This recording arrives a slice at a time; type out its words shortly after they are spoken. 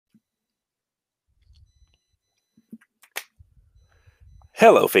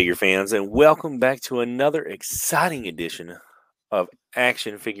Hello, figure fans, and welcome back to another exciting edition of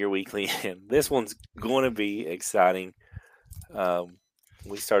Action Figure Weekly. And this one's going to be exciting. Um,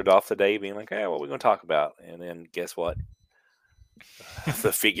 we started off the day being like, "Hey, what are we going to talk about?" And then guess what?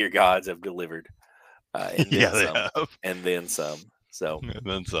 The figure gods have delivered, and Yeah, then they some, have. and then some. So And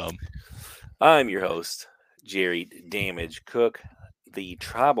then some. I'm your host, Jerry Damage Cook, the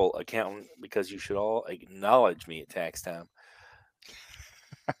tribal accountant, because you should all acknowledge me at tax time.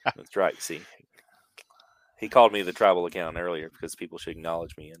 That's right. See, he called me the tribal accountant earlier because people should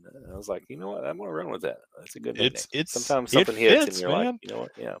acknowledge me, and I was like, you know what, I'm gonna run with that. That's a good nickname. Sometimes It something hits, and fits, you're like, man. you know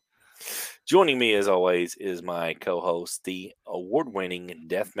what, yeah. Joining me as always is my co-host, the award-winning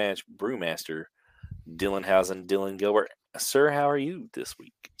deathmatch brewmaster, Dylan Housen, Dylan Gilbert. Sir, how are you this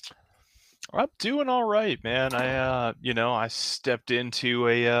week? I'm doing all right, man. I stepped into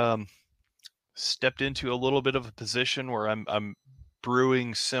a little bit of a position where I'm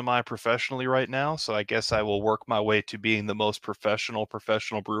brewing semi-professionally right now, so I guess I will work my way to being the most professional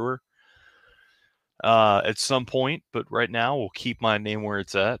brewer at some point, but right now we'll keep my name where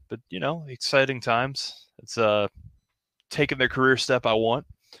it's at. But exciting times. It's taking the career step I want.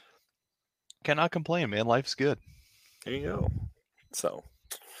 Cannot complain, man. Life's good. There you go. So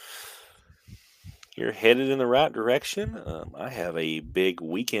you're headed in the right direction. I have a big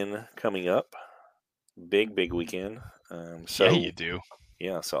weekend coming up. Big weekend. Yeah, So you do.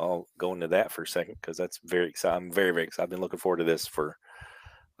 yeah, so I'll go into that for a second because that's very exciting. I'm very excited. I've been looking forward to this for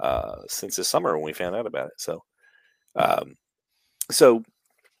since the summer when we found out about it. Um, so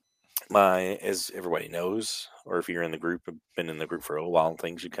my, as everybody knows, or if you're in the group, have been in the group for a while and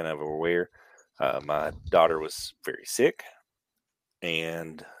things, you kind of are aware. My daughter was very sick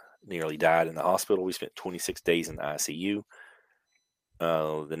and nearly died in the hospital. We spent 26 days in the ICU.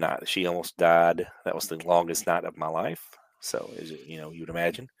 The night that she almost died, that was the longest night of my life. So, as you would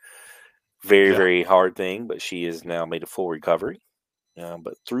imagine, Yeah. very hard thing. But she has now made a full recovery.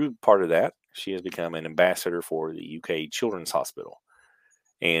 But through part of that, she has become an ambassador for the UK Children's Hospital.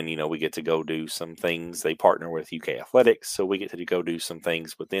 And, we get to go do some things. They partner with UK Athletics. So we get to go do some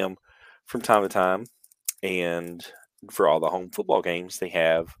things with them from time to time. And for all the home football games, they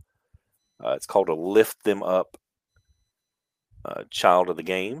have, it's called a Lift Them Up Child of the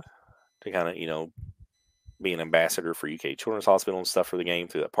Game to kind of, be an ambassador for UK Children's Hospital and stuff for the game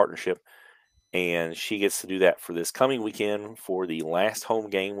through that partnership. And she gets to do that for this coming weekend for the last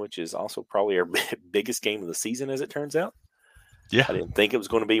home game, which is also probably our biggest game of the season, as it turns out. Yeah. I didn't think it was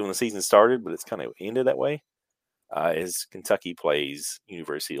going to be when the season started, but it's kind of ended that way. As Kentucky plays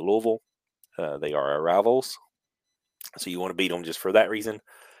University of Louisville, they are our rivals, so you want to beat them just for that reason.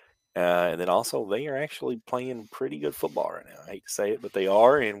 And then also, they are actually playing pretty good football right now. I hate to say it, but they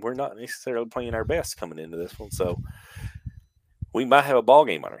are, and we're not necessarily playing our best coming into this one. So we might have a ball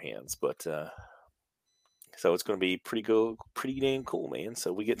game on our hands, but so it's going to be pretty good, pretty damn cool, man.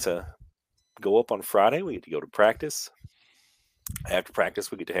 So we get to go up on Friday. We get to go to practice. After practice,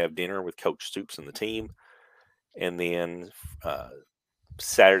 we get to have dinner with Coach Stoops and the team. And then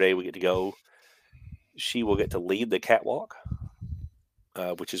Saturday, we get to go. She will get to lead the catwalk,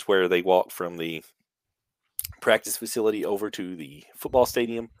 which is where they walk from the practice facility over to the football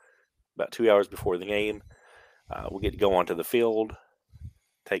stadium about 2 hours before the game. We'll get to go onto the field,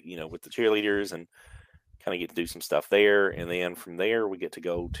 take, with the cheerleaders and kind of get to do some stuff there. And then from there, we get to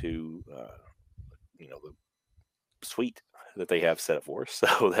go to, the suite that they have set up for us.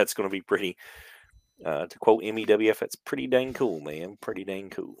 So that's going to be pretty, to quote MEWF, that's pretty dang cool, man. Pretty dang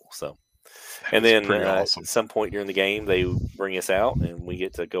cool. So, and It's then pretty awesome. at some point during the game, they bring us out and we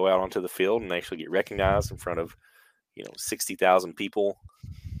get to go out onto the field and actually get recognized in front of, 60,000 people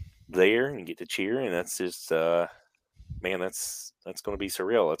there and get to cheer. And that's just, man, that's going to be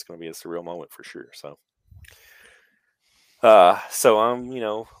surreal. That's going to be a surreal moment for sure. So I'm,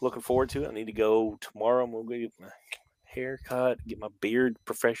 looking forward to it. I need to go tomorrow. I'm going to get my hair cut, get my beard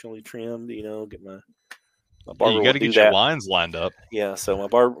professionally trimmed, get my Yeah, you barber got will to do get your that. lines lined up. Yeah, so my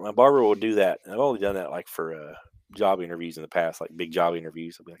barber will do that. And I've only done that like for job interviews in the past, like big job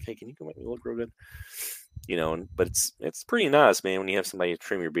interviews. I'll be like, hey, can you come make me look real good? But it's pretty nice, man, when you have somebody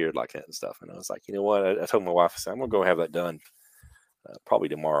trim your beard like that and stuff. And I was like, you know what? I told my wife, I said, I'm gonna go have that done probably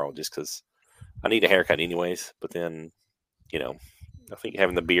tomorrow, just because I need a haircut anyways. But then, I think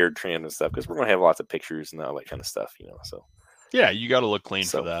having the beard trimmed and stuff, because we're gonna have lots of pictures and all that kind of stuff, So, Yeah, you got to look clean for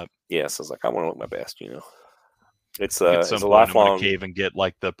so that. yeah, so I was like, I want to look my best. It's I think at it's some a point I'm gonna lifelong. cave and get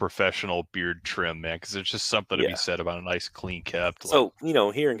like the professional beard trim, man, because there's just something to be Yeah. said about a nice, clean kept. Like, So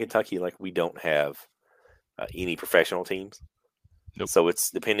here in Kentucky, like we don't have any professional teams. nope. So it's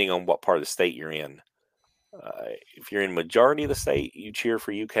depending on what part of the state you're in. If you're in majority of the state, you cheer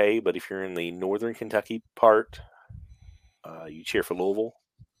for UK. But if you're in the northern Kentucky part, you cheer for Louisville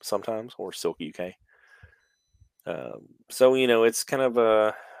sometimes or Silk UK. So it's kind of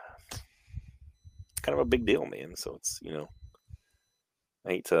a big deal, man. So it's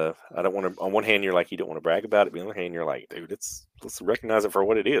I don't want to. On one hand, you're like you don't want to brag about it. But on the other hand, you're like, dude, let's recognize it for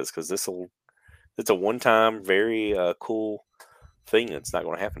what it is, because it's a one time very cool thing that's not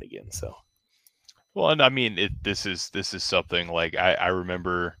going to happen again. So. Well, and I mean, this is something like I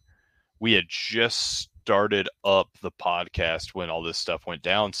remember we had just started up the podcast when all this stuff went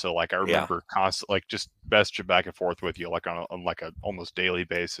down. So like I remember constantly like just messaging back and forth with you like on like a almost daily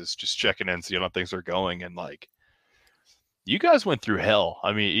basis, just checking in, seeing how things are going, and like you guys went through hell.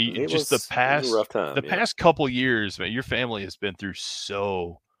 I mean, it was a rough time. Past couple years, man, your family has been through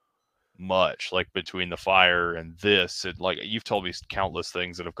so much, like between the fire and this, and like you've told me countless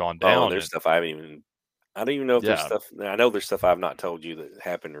things that have gone down. Oh, there's stuff I don't even know if there's stuff. I know there's stuff I've not told you that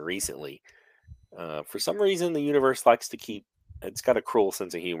happened recently. For some reason, the universe likes to it's got a cruel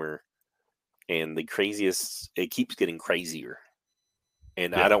sense of humor, and it keeps getting crazier.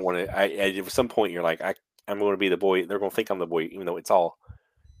 And I don't want to, at some point you're like, I'm going to be the boy. They're going to think I'm the boy, even though it's all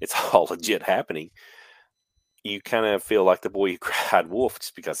legit happening. You kind of feel like the boy who cried wolf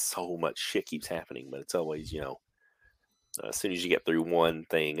just because so much shit keeps happening. But it's always, as soon as you get through one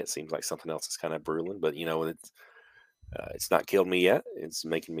thing, it seems like something else is kind of brewing. But, it's not killed me yet. It's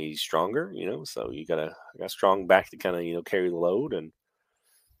making me stronger, so I got strong back to kind of, carry the load. And,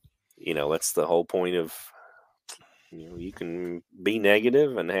 that's the whole point of, you can be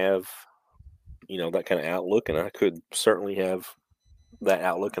negative and have, that kind of outlook. And I could certainly have that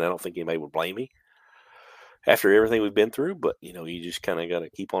outlook. And I don't think anybody would blame me after everything we've been through. But, you just kind of got to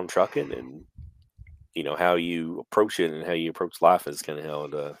keep on trucking, and, how you approach it and how you approach life is kind of how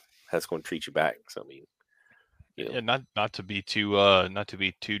it's going to treat you back. So, I mean, not to be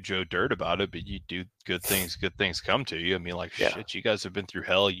too Joe Dirt about it, but you do good things come to you. I mean, like shit, you guys have been through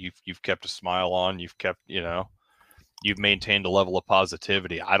hell. You've kept a smile on. You've kept, you've maintained a level of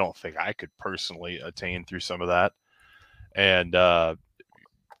positivity I don't think I could personally attain through some of that. And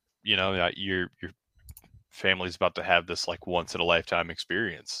your family's about to have this like once in a lifetime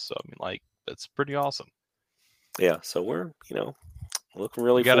experience. So I mean, like that's pretty awesome. Yeah. So we're looking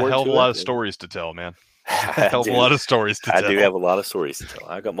really. You got a hell of a lot of stories to tell, man. I do have a lot of stories to tell. I do have a lot of stories to tell.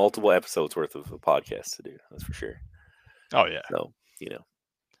 I've got multiple episodes worth of a podcast to do. That's for sure. Oh yeah. So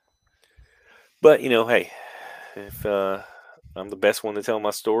but hey, if I'm the best one to tell my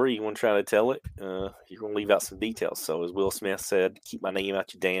story, you want to try to tell it, you're going to leave out some details. So as Will Smith said, keep my name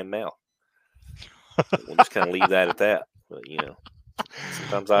out your damn mouth. We'll just kind of leave that at that. But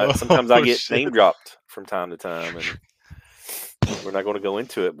sometimes I get name dropped from time to time, and we're not going to go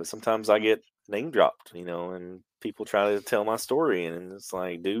into it. But sometimes I get name dropped, and people try to tell my story, and it's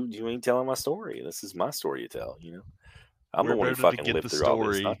like, dude, you ain't telling my story. This is my story to tell. I'm the one who fucking lived through all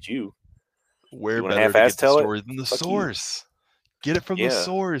this, not you. Where better to get the story than the source? Get it from the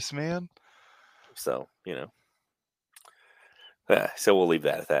source, man. So so we'll leave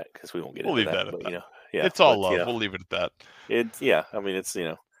that at that because we won't get into that. But, it's all love. We'll leave it at that. I mean, it's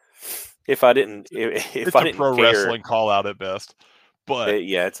if I didn't, if I didn't pro care, wrestling call out at best. But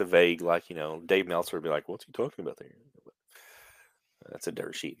it's a vague, like Dave Meltzer would be like, "What's he talking about there?" That's a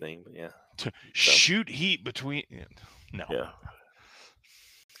dirt sheet thing, but shoot heat between. No,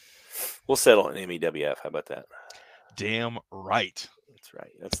 we'll settle an MEWF. How about that? Damn right. That's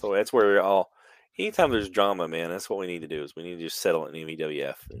right. That's where we're all. Anytime there's drama, man, that's what we need to do. Is we need to just settle an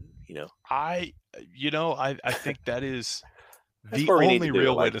MEWF, and I think that is the only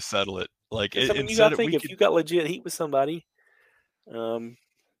real way to settle it. Like, you gotta think if you got legit heat with somebody. 2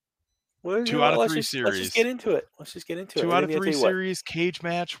 out of 3 series. Let's just get into it. 2 out of 3 series, cage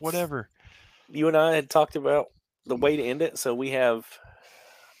match, whatever. You and I had talked about the way to end it. So we have,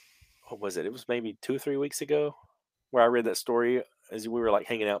 what was it? It was maybe 2 or 3 weeks ago where I read that story as we were like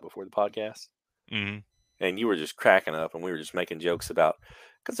hanging out before the podcast. Mm-hmm. And you were just cracking up, and we were just making jokes about,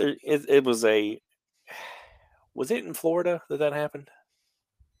 because it was was it in Florida that happened?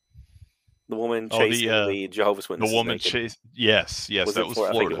 The woman chasing the Jehovah's Witnesses. The woman chased. Yes, that was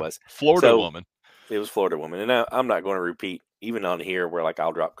Florida. I think it was Florida woman. It was Florida woman, and I'm not going to repeat, even on here where like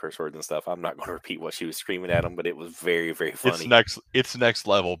I'll drop curse words and stuff. I'm not going to repeat what she was screaming at him, but it was very, very funny. It's next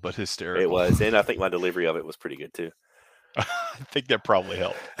level, but hysterical. It was, and I think my delivery of it was pretty good too. I think that probably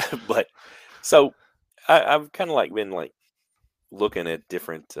helped. But so I've kind of like been like looking at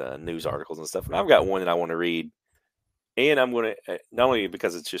different news articles and stuff, and I've got one that I want to read, and I'm going to not only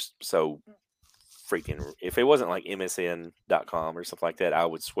because it's just so freaking. If it wasn't like MSN.com or something like that, I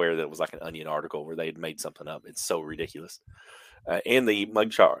would swear that it was like an Onion article where they had made something up. It's so ridiculous. And the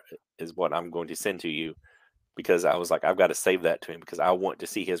mugshot is what I'm going to send to you because I was like, I've got to save that to him because I want to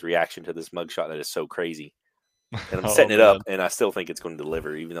see his reaction to this mugshot that is so crazy. And I'm Oh setting it up, man. and I still think it's going to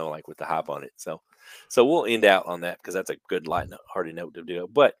deliver, even though like with the hype on it. So we'll end out on that because that's a good hearty note to do.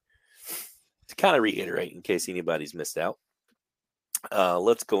 But to kind of reiterate, in case anybody's missed out,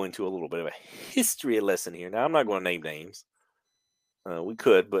 let's go into a little bit of a history lesson here. Now, I'm not going to name names. We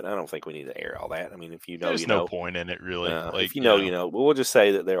could, but I don't think we need to air all that. I mean, if you know, There's you no know. point in it really. Like, If you know, you know. But we'll just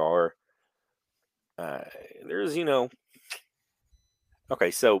say that there are. There's, you know.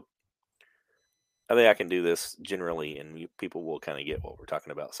 Okay, so I think I can do this generally, and people will kind of get what we're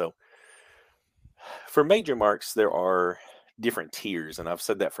talking about. So, for major marks, there are different tiers, and I've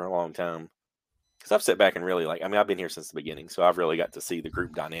said that for a long time because I've sat back and really like. I mean, I've been here since the beginning, so I've really got to see the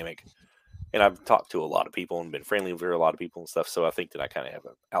group dynamic, and I've talked to a lot of people and been friendly with a lot of people and stuff. So I think that I kind of have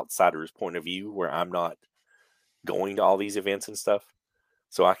an outsider's point of view where I'm not going to all these events and stuff,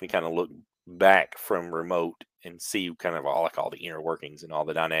 so I can kind of look back from remote and see kind of all the inner workings and all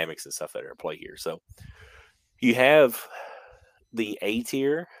the dynamics and stuff that are at play here. So you have the A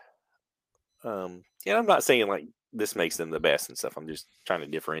tier. And I'm not saying like this makes them the best and stuff. I'm just trying to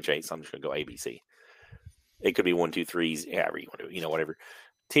differentiate. So I'm just gonna go ABC. It could be one, two, threes, however you want to, you know, whatever.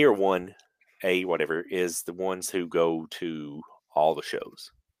 Tier one, A, whatever, is the ones who go to all the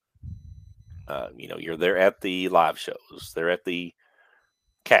shows. You know, you're there at the live shows, they're at the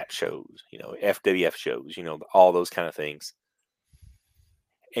cat shows, you know, FWF shows, you know, all those kind of things.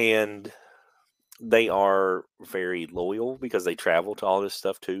 And they are very loyal because they travel to all this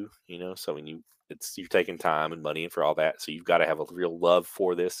stuff too, you know. So when you're taking time and money for all that, so you've got to have a real love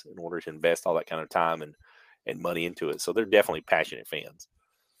for this in order to invest all that kind of time and money into it. So they're definitely passionate fans,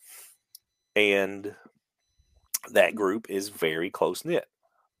 and that group is very close knit,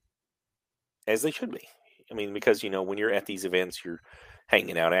 as they should be. I mean, because you know when you're at these events, you're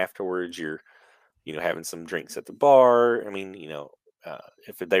hanging out afterwards, you're having some drinks at the bar. I mean,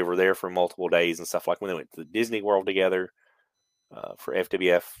 if they were there for multiple days and stuff, like when they went to the Disney World together for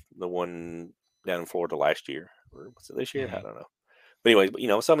FWF, the one down in Florida last year, or was it this year? I don't know. But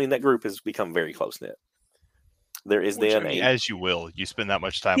anyways, so I mean that group has become very close knit. There is which I then mean, a as you will, you spend that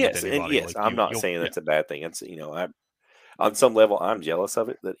much time with yes, and anybody, yes, like I'm not you'll saying yeah. that's a bad thing. It's I on some level I'm jealous of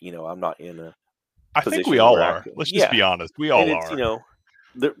it that I'm not in a I think we position all where I are. can, Let's just yeah, be honest. We and all it's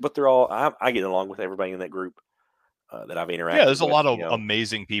are. but they're all I get along with everybody in that group that I've Yeah, interacted there's a with, lot of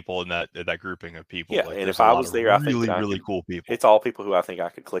amazing people in that grouping of people. yeah, Like and there's if a I lot was of there, I think that really, I really could. cool people. It's all people who I think I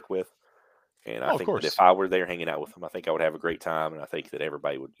could click with, and I Oh, of think that if course. I were there hanging out with them, I think I would have a great time, and I think that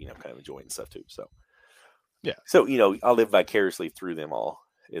everybody would kind of enjoy it and stuff too. Yeah. So I live vicariously through them all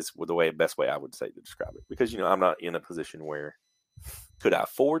is the best way I would say to describe it, because I'm not in a position where could I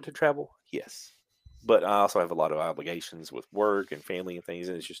afford to travel? Yes. But I also have a lot of obligations with work and family and things,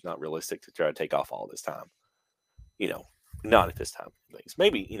 and it's just not realistic to try to take off all this time. Not at this time. Things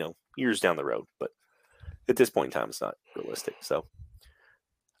maybe years down the road, but at this point in time, it's not realistic.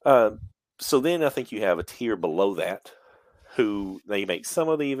 Uh, so then I think you have a tier below that, who they make some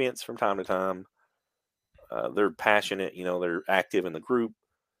of the events from time to time. They're passionate, they're active in the group,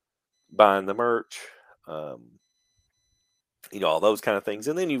 buying the merch, um, all those kind of things.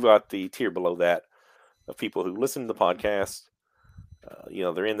 And then you've got the tier below that of people who listen to the podcast.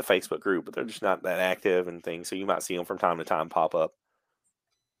 They're in the Facebook group, but they're just not that active and things. So you might see them from time to time pop up,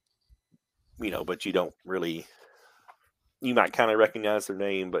 but you don't really, you might kind of recognize their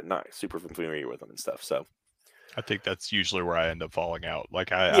name, but not super familiar with them and stuff. So I think that's usually where I end up falling out.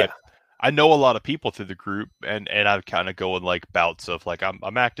 Like yeah, I know a lot of people through the group, and I kind of go in like bouts of like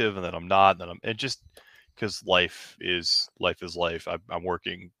I'm active and then I'm not, and then and just because life is life. I'm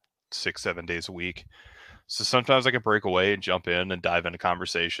working 6-7 days a week. So sometimes I can break away and jump in and dive into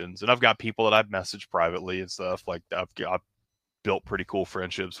conversations. And I've got people that I've messaged privately and stuff like I've built pretty cool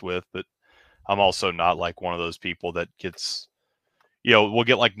friendships with, but I'm also not like one of those people that gets, we'll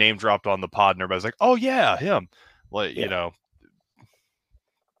get like name dropped on the pod and everybody's like, oh yeah, him. Like, yeah.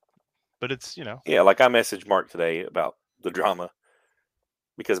 But it's, Yeah, like I messaged Mark today about the drama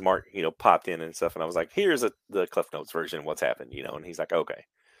because Mark, popped in and stuff, and I was like, "Here's the Cliff Notes version of what's happened," and he's like, "Okay."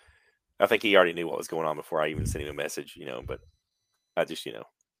 I think he already knew what was going on before I even sent him a message, but I just,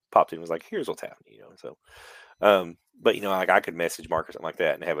 popped in and was like, "Here's what's happening," So, but like I could message Mark or something like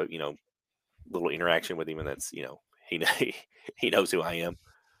that and have a little interaction with him, and that's he he knows who I am.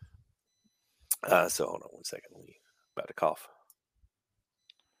 So hold on one second, I'm about to cough.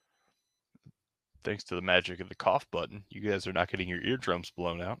 Thanks to the magic of the cough button, you guys are not getting your eardrums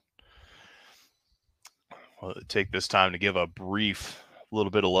blown out. take this time to give a brief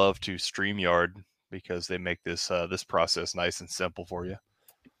little bit of love to StreamYard because they make this this process nice and simple for you.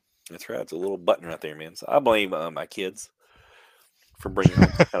 That's right. It's a little button right there, man. So I blame my kids for bringing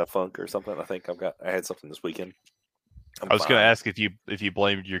home some kind of funk or something. I think I had something this weekend. I was going to ask if you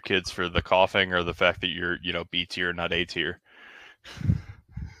blamed your kids for the coughing or the fact that you're B tier, not A tier.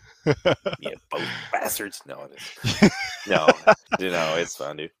 Yeah, both bastards. No, it's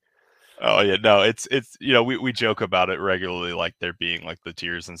fine, dude. Oh yeah, no, it's we joke about it regularly, like there being like the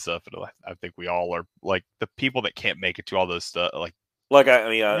tiers and stuff, and I think we all are like the people that can't make it to all those stuff. I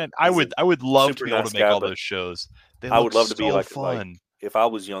would love to be able to make all those shows. I would love to be like if I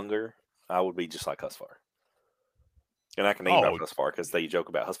was younger, I would be just like Husfar. And I can name out Husfar because they joke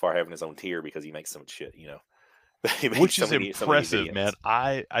about Husfar having his own tier because he makes so much shit, Which is impressive, man.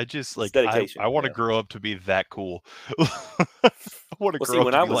 I just like I want to grow up to be that cool. I want to grow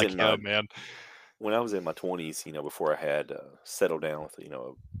up to be like him, man. When I was in my 20s, before I had settled down with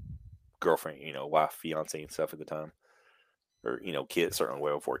a girlfriend, wife, fiance, and stuff at the time, or kids, certainly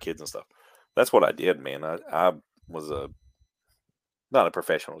well before kids and stuff. That's what I did, man. I was not a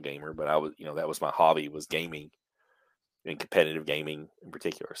professional gamer, but I was, that was my hobby, was gaming, and competitive gaming in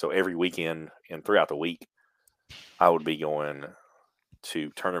particular. So every weekend and throughout the week, I would be going to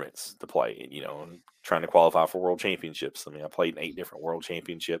tournaments to play, and trying to qualify for world championships. I mean, I played in 8 different world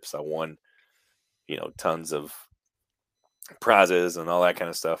championships. I won, tons of prizes and all that kind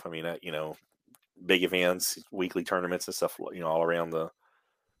of stuff. I mean, big events, weekly tournaments and stuff, all around the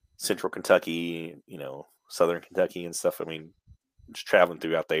central Kentucky, southern Kentucky and stuff. I mean, just traveling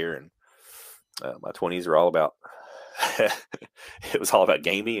throughout there, and my 20s are all about, it was all about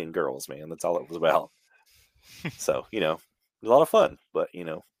gaming and girls, man. That's all it was about. So, it was a lot of fun, but,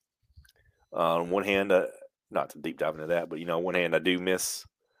 on one hand, not to deep dive into that, but, on one hand, I do miss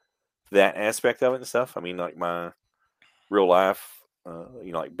that aspect of it and stuff. I mean, like my real life,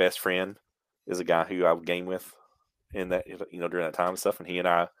 like best friend is a guy who I would game with in that, during that time and stuff. And he and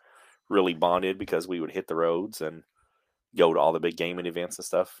I really bonded because we would hit the roads and go to all the big gaming events and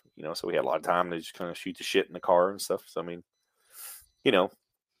stuff, so we had a lot of time to just kind of shoot the shit in the car and stuff. So, I mean,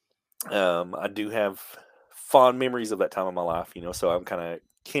 I do have fond memories of that time of my life, so I'm kind of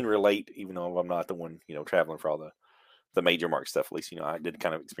can relate, even though I'm not the one, traveling for all the major mark stuff. At least, I did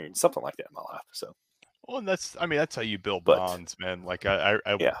kind of experience something like that in my life. So, well, and that's how you build bonds, man. Like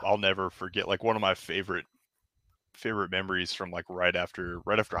I'll never forget, like one of my favorite memories from like right after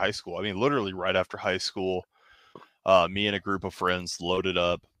high school. I mean, literally right after high school, me and a group of friends loaded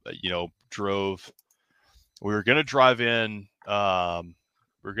up, drove. We were gonna drive in.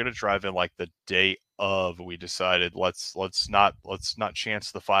 Like the day of. We decided let's not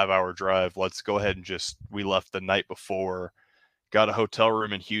chance the 5-hour drive. Let's go ahead and we left the night before, got a hotel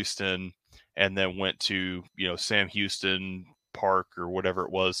room in Houston, and then went to Sam Houston Park or whatever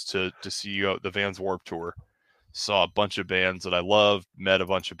it was to see the Vans Warped Tour. Saw a bunch of bands that I loved, met a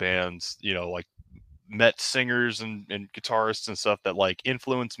bunch of bands, like met singers and guitarists and stuff that like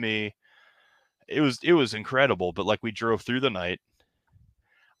influenced me. It was incredible. But like we drove through the night.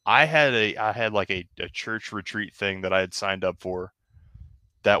 I had like a church retreat thing that I had signed up for.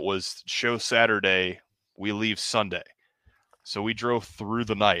 That was show Saturday, we leave Sunday. So we drove through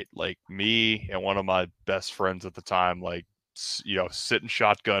the night, like me and one of my best friends at the time, like, sitting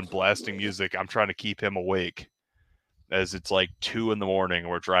shotgun, blasting music. I'm trying to keep him awake as it's like 2 a.m.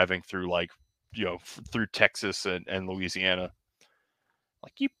 We're driving through like, through Texas and Louisiana.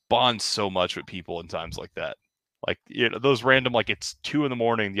 Like you bond so much with people in times like that. Like, those random, like it's 2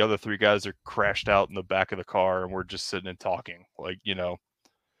 a.m. The other 3 guys are crashed out in the back of the car and we're just sitting and talking. Like, you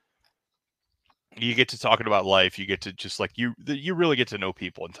get to talking about life. You get to just like, you really get to know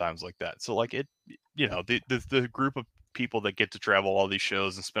people in times like that. So like the group of people that get to travel all these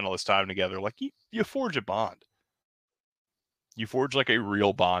shows and spend all this time together, like you forge a bond. You forge like a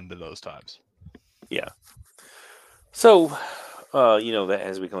real bond in those times. Yeah. So, that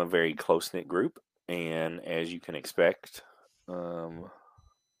has become a very close-knit group. And as you can expect,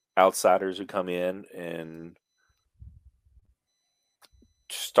 outsiders who come in and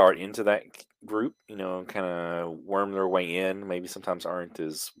start into that group, and kind of worm their way in, maybe sometimes aren't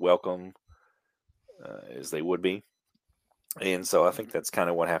as welcome as they would be. And so I think that's kind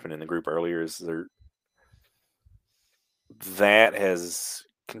of what happened in the group earlier, is that has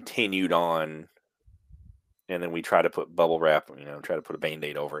continued on. And then we try to put bubble wrap, try to put a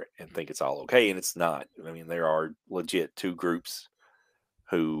Band-Aid over it and think it's all okay. And it's not. I mean, there are legit 2 groups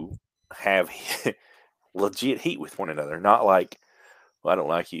who have legit heat with one another. Not like, well, I don't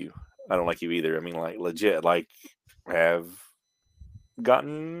like you. I don't like you either. I mean, like legit, like have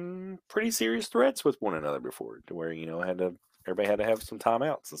gotten pretty serious threats with one another before, to where everybody had to have some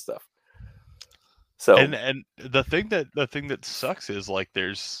timeouts and stuff. So And the thing that sucks is like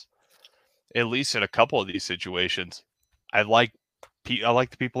there's, at least in a couple of these situations, I like I like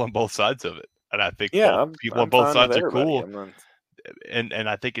the people on both sides of it, and I think yeah, both I'm people on I'm both fine with sides are everybody. cool. I'm not. And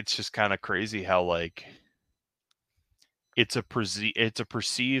I think it's just kind of crazy how like it's a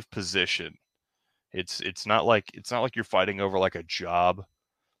perceived position. It's not like you're fighting over like a job.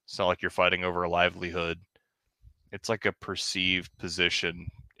 It's not like you're fighting over a livelihood. It's like a perceived position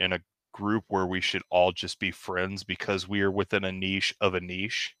in a group where we should all just be friends because we are within a niche of a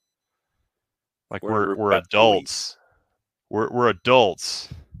niche. Like We're in a group we're about toys. adults. We're adults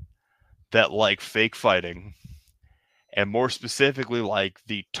that like fake fighting, and more specifically like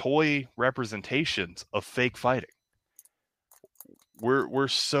the toy representations of fake fighting. We're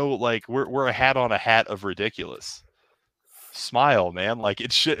so like we're a hat on a hat of ridiculous. Smile, man. Like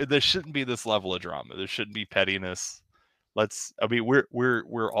there shouldn't be this level of drama. There shouldn't be pettiness. I mean,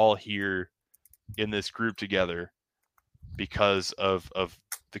 we're all here in this group together because of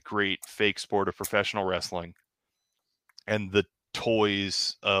the great fake sport of professional wrestling and the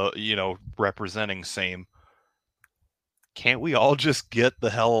toys representing same. Can't we all just get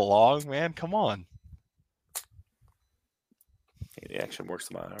the hell along, man? Come on. The action works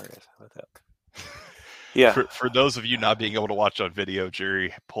to my IRS. How about that? Yeah. For those of you not being able to watch on video,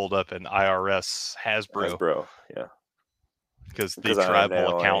 Jerry pulled up an IRS Hasbro. Yeah. Because the I am tribal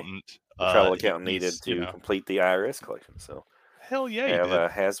now accountant, the tribal accountant he's, needed to complete the IRS collection. So hell yeah, I he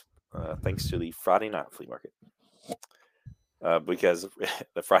did. has thanks to the Friday night flea market. Because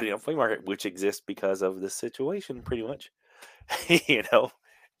the Friday night flea market, which exists because of this situation, pretty much, you know.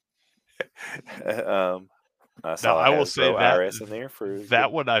 I saw Now I will Hasbro say that IRS in there for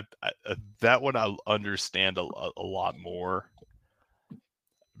that one that one I understand a lot more,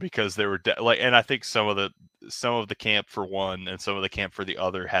 because there were and I think some of the camp for one and some of the camp for the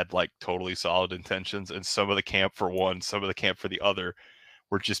other had like totally solid intentions, and some of the camp for one, some of the camp for the other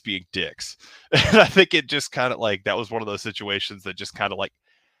were just being dicks. And I think it just kind of like that was one of those situations that just kind of like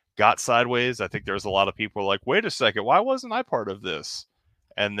got sideways. I think there was a lot of people like, wait a second, why wasn't I part of this?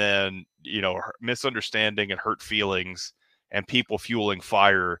 And then, misunderstanding and hurt feelings and people fueling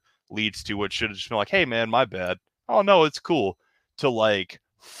fire leads to what should have just been like, hey man, my bad. Oh no, it's cool, to like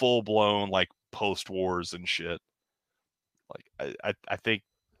full blown like post wars and shit. Like I think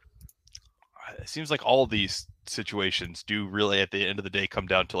it seems like all of these situations do really at the end of the day come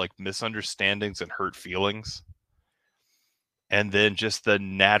down to like misunderstandings and hurt feelings, and then just the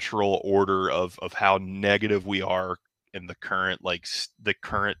natural order of how negative we are in the current the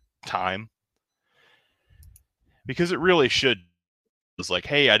current time, because it really should. It's like,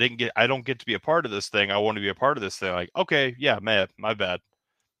 hey, I don't get to be a part of this thing, I want to be a part of this thing. Like, okay, yeah, man, my bad,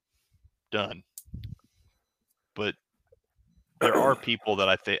 done. But there are people that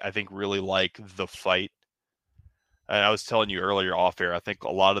I think really like the fight. And I was telling you earlier off air, I think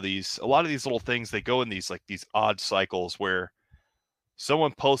a lot of these little things, they go in these odd cycles where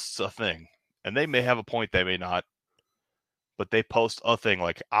someone posts a thing and they may have a point, they may not, but they post a thing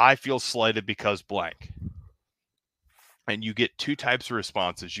like, I feel slighted because blank. And you get two types of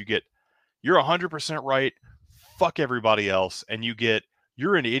responses. You get, you're 100% right, fuck everybody else. And you get,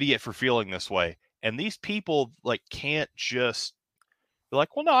 you're an idiot for feeling this way. And these people like can't just be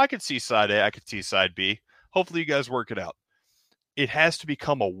like, well, no, I could see side A, I could see side B. Hopefully you guys work it out. It has to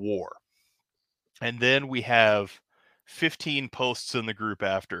become a war. And then we have 15 posts in the group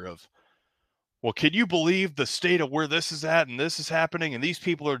after of, well, can you believe the state of where this is at and this is happening and these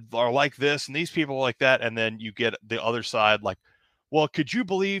people are like this and these people are like that? And then you get the other side like, well, could you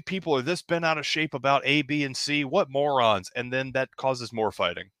believe people are this bent out of shape about A, B, and C? What morons? And then that causes more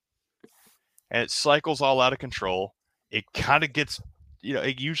fighting. And it cycles all out of control. It kind of gets,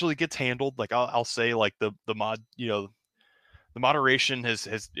 it usually gets handled. Like I'll say like the moderation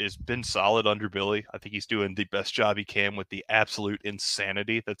has been solid under Billy. I think he's doing the best job he can with the absolute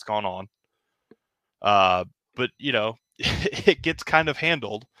insanity that's gone on. But it gets kind of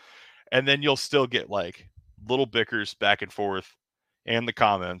handled, and then you'll still get like little bickers back and forth and the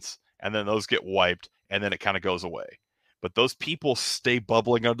comments, and then those get wiped, and then it kind of goes away. But those people stay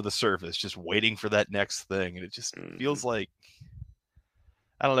bubbling under the surface, just waiting for that next thing, and it just feels like,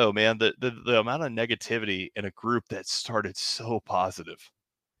 I don't know, man, the amount of negativity in a group that started so positive,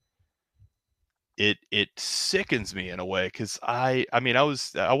 it sickens me in a way, because I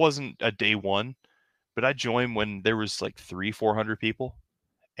wasn't a day one, but I joined when there was like 300-400 people,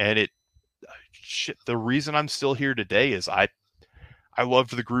 and the reason I'm still here today is I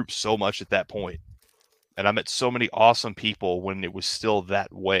loved the group so much at that point. And I met so many awesome people when it was still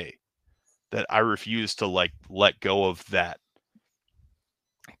that way that I refuse to like let go of that.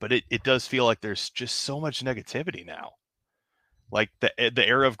 But it does feel like there's just so much negativity now. Like the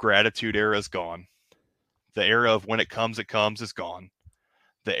era of gratitude era is gone. The era of when it comes is gone.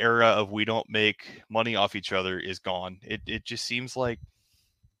 The era of we don't make money off each other is gone. It just seems like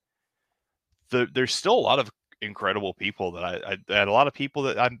there's still a lot of incredible people that I and a lot of people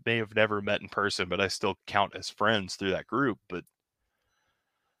that I may have never met in person, but I still count as friends through that group. But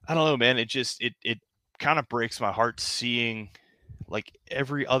I don't know, man. It kind of breaks my heart seeing like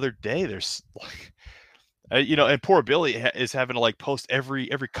every other day there's like and poor Billy is having to like post every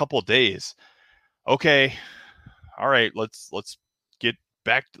couple of days. Okay, all right, let's get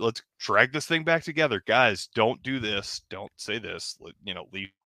back. Let's drag this thing back together, guys. Don't do this. Don't say this. Leave.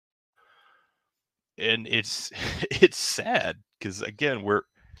 And it's it's sad because again we're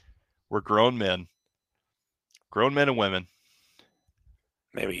grown men and women.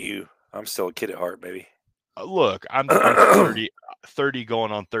 Maybe you. I'm still a kid at heart, baby. Look, I'm 30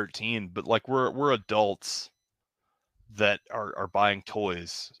 going on 13, but like we're adults that are buying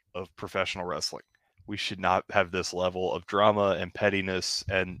toys of professional wrestling. We should not have this level of drama and pettiness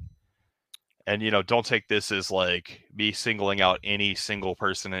and don't take this as like me singling out any single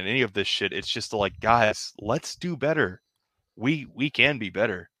person in any of this shit. It's just like, guys, let's do better. We can be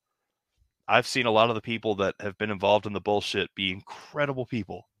better. I've seen a lot of the people that have been involved in the bullshit be incredible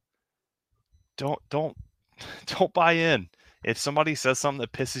people. Don't don't buy in. If somebody says something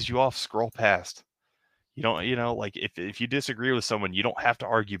that pisses you off, scroll past. You don't, like if you disagree with someone, you don't have to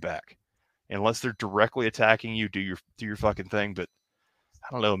argue back. Unless they're directly attacking you, do your fucking thing. But I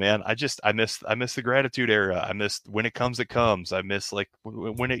don't know, man. I miss the gratitude era. I miss when it comes, it comes. I miss like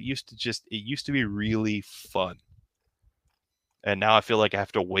when it used to be really fun. And now I feel like I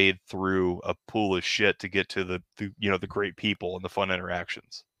have to wade through a pool of shit to get to the great people and the fun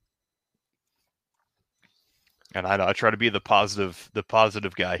interactions. And I know I try to be the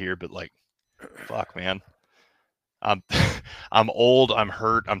positive guy here, but like, fuck, man. I'm I'm old, I'm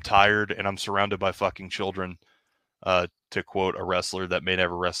hurt, I'm tired, and I'm surrounded by fucking children. To quote a wrestler that may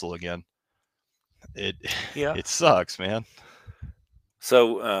never wrestle again. It Yeah. it sucks, man.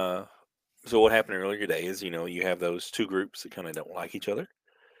 So what happened earlier today is, you have those two groups that kind of don't like each other,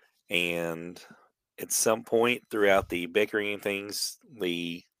 and at some point throughout the bickering and things,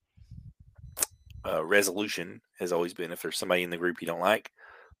 the resolution has always been if there's somebody in the group you don't like,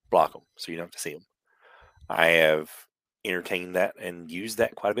 block them so you don't have to see them. I have entertained that and used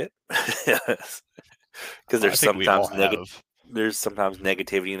that quite a bit because I think we all have. there's sometimes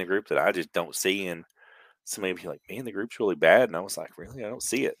negativity in the group that I just don't see, and somebody be like, "Man, the group's really bad," and I was like, "Really? I don't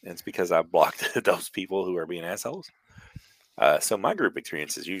see it." And it's because I blocked those people who are being assholes. So my group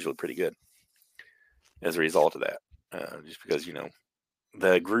experience is usually pretty good as a result of that. Just because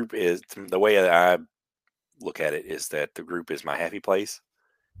the group is the way that I look at it is that the group is my happy place,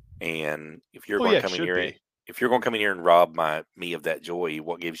 and if you're going to come in here, if you're going to come in here and rob me of that joy,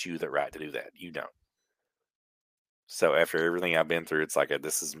 what gives you the right to do that? You don't. So after everything I've been through, it's like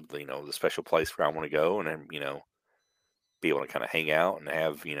this is the special place where I want to go, and then be able to kind of hang out and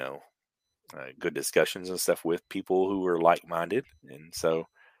have good discussions and stuff with people who are like minded, and so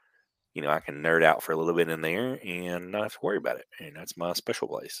I can nerd out for a little bit in there and not have to worry about it, and that's my special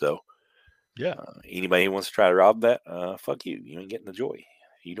place. So Yeah. Anybody who wants to try to rob that, fuck you. You ain't getting the joy.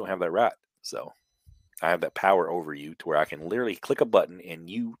 You don't have that right. So I have that power over you to where I can literally click a button and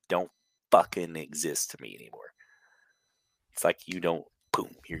you don't fucking exist to me anymore. It's like you don't, boom,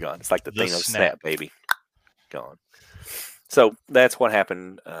 you're gone. It's like the thing of snap, baby. Gone. So that's what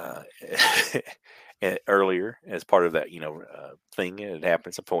happened earlier as part of that, thing. It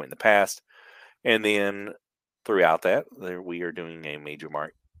happened some point in the past. And then throughout that, we are doing a major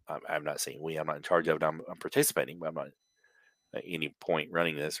mark. I'm not saying I'm not in charge of it. I'm participating, but I'm not at any point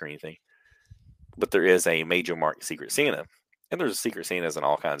running this or anything. But there is a major mark Secret Santa. And there's Secret Santas in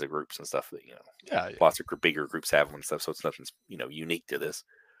all kinds of groups and stuff that, lots of bigger groups have them and stuff. So it's nothing, unique to this.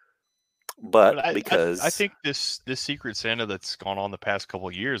 But because I think this Secret Santa that's gone on the past couple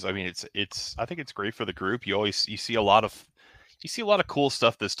of years, I mean, I think it's great for the group. You see a lot of cool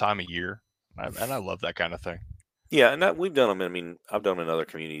stuff this time of year, and I love that kind of thing. Yeah, and we've done them. I mean, I've done them in other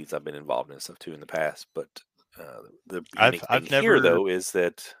communities I've been involved in stuff too in the past. But the unique thing here, though, is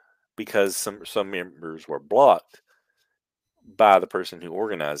that because some members were blocked by the person who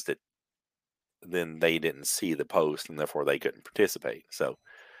organized it, then they didn't see the post, and therefore they couldn't participate. So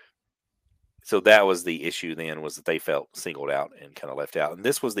that was the issue. Then was that they felt singled out and kind of left out. And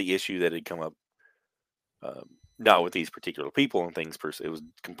this was the issue that had come up not with these particular people and things. It was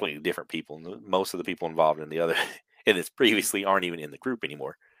completely different people. And most of the people involved in the other in this previously aren't even in the group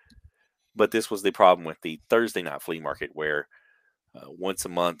anymore. But this was the problem with the Thursday night flea market, where once a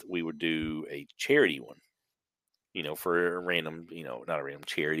month we would do a charity one. For a random, not a random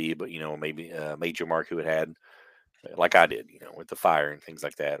charity, but maybe a major mark who had, like I did, with the fire and things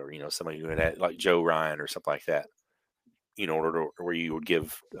like that, or somebody who had like Joe Ryan or something like that. Where you would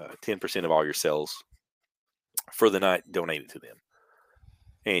give 10% of all your sales for the night, donate it to them,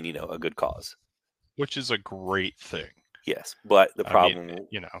 and a good cause, which is a great thing. Yes, but the problem,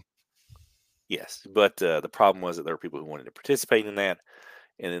 yes, but the problem was that there were people who wanted to participate in that,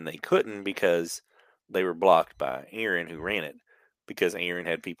 and then they couldn't because they were blocked by Aaron, who ran it, because Aaron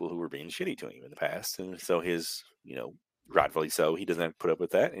had people who were being shitty to him in the past, and so his, rightfully so, he doesn't have to put up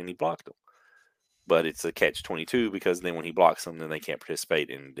with that, and he blocked them. But it's a catch-22, because then when he blocks them, then they can't participate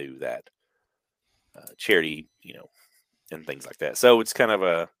and do that charity, and things like that. So it's kind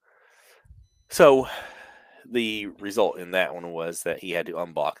of so the result in that one was that he had to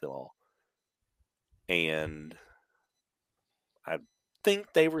unblock them all. And I think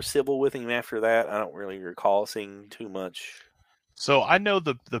they were civil with him after that. I don't really recall seeing too much. So I know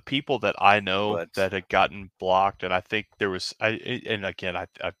the people that I know that had gotten blocked, and I think there was, and again, I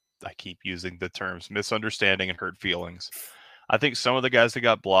keep using the terms misunderstanding and hurt feelings. I think some of the guys that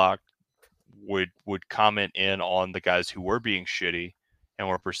got blocked would comment in on the guys who were being shitty and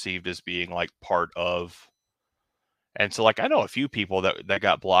were perceived as being like part of. And so, like, I know a few people that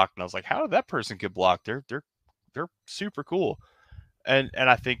got blocked, and I was like, how did that person get blocked? They're super cool. And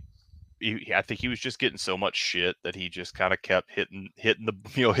I think he was just getting so much shit that he just kind of kept hitting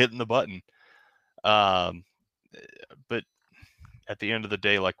the button. But at the end of the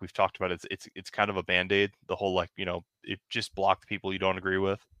day, like we've talked about, it's kind of a band-aid. The whole, like, it just block the people you don't agree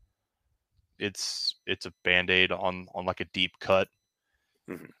with. It's a band-aid on like a deep cut.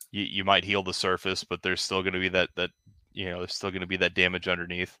 Mm-hmm. You might heal the surface, but there's still going to be that there's still going to be that damage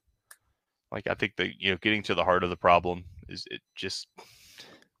underneath. Like, I think that, getting to the heart of the problem is, it just,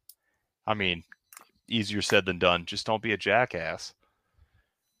 I mean, easier said than done. Just don't be a jackass.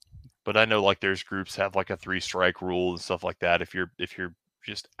 But I know, like, there's groups have like a 3-strike rule and stuff like that. If you're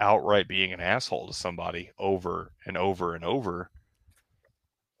just outright being an asshole to somebody over and over and over,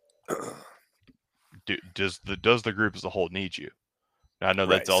 does the group as a whole need you? Now, I know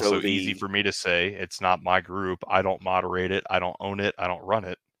that's also easy for me to say. It's not my group. I don't moderate it. I don't own it. I don't run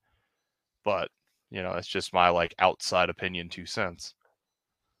it. But, it's just my, like, outside opinion, 2 cents.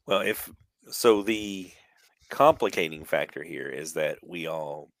 Well, the complicating factor here is that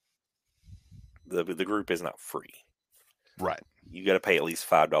the group is not free. Right. You got to pay at least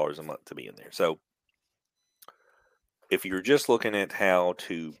 $5 a month to be in there. So if you're just looking at how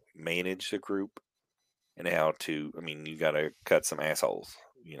to manage the group and how to, you got to cut some assholes,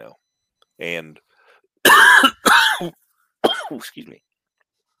 and excuse me.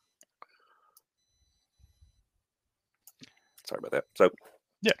 Sorry about that. So,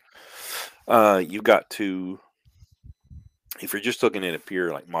 yeah, you got to, if you're just looking at a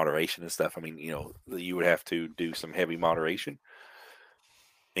pure like moderation and stuff, you would have to do some heavy moderation,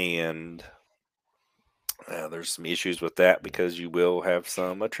 and there's some issues with that because you will have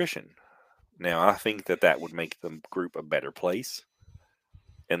some attrition. Now, I think that would make the group a better place,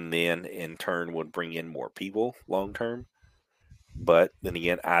 and then in turn would bring in more people long term. But then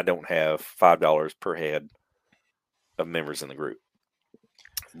again, I don't have $5 per head of members in the group.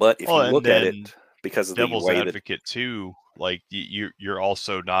 But if you look at it, because of devil's the way advocate too, like, you're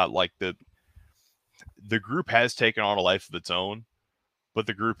also not like the group has taken on a life of its own, but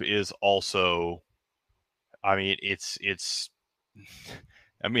the group is also, it's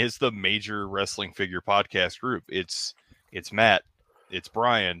the major wrestling figure podcast group. It's Matt, it's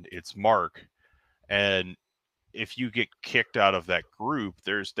Brian, it's Mark, and if you get kicked out of that group,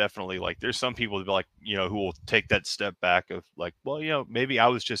 there's definitely, like, there's some people that be like, who will take that step back of like, well, maybe I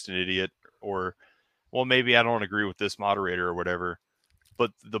was just an idiot, or, well, maybe I don't agree with this moderator or whatever.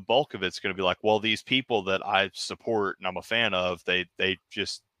 But the bulk of it's going to be like, well, these people that I support and I'm a fan of, they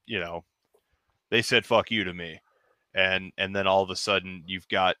just, they said fuck you to me. And then all of a sudden you've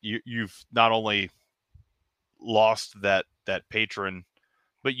not only lost that patron,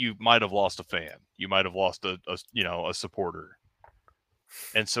 but you might have lost a fan. You might have lost a supporter.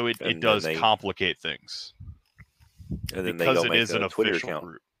 And so it does complicate things. And then because they go it is an Twitter official account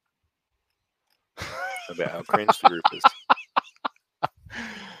group. About how cringe the group is.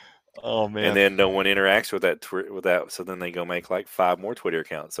 Oh man! And then no one interacts with that, so then they go make like 5 more Twitter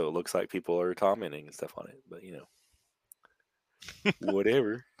accounts, so it looks like people are commenting and stuff on it. But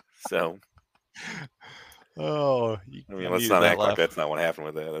whatever. So Oh, I mean, I let's muted not that act like laugh. that's not what happened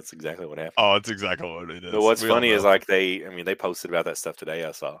with that. That's exactly what happened. Oh, it's exactly what it But is. what's We all funny is know. like they posted about that stuff today.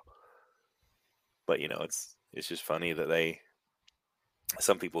 I saw, but it's just funny that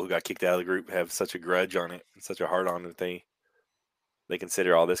some people who got kicked out of the group have such a grudge on it, and such a hard on it. They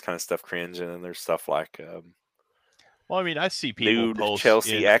consider all this kind of stuff cringe, and then there's stuff like Well, I mean, I see people nude post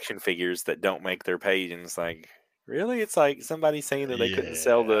Chelsea in. action figures that don't make their page, and it's like, really? It's like somebody saying that they couldn't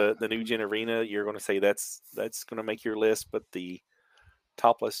sell Yeah. the new gen arena. You're going to say that's going to make your list, but the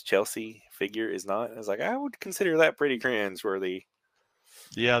topless Chelsea figure is not. I was like, I would consider that pretty cringe-worthy.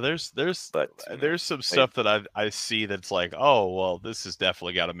 Yeah, But there's some they, stuff that I see that's like, oh well, this has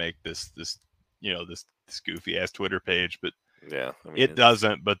definitely got to make this this goofy ass Twitter page, but yeah, I mean, it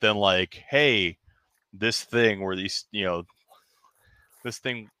doesn't. But then like, hey, this thing where these this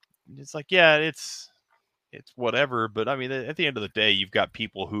thing, it's like, yeah, it's whatever. But I mean, at the end of the day, you've got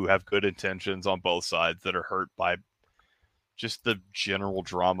people who have good intentions on both sides that are hurt by just the general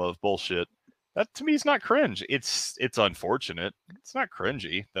drama of bullshit. That to me is not cringe. It's unfortunate. It's not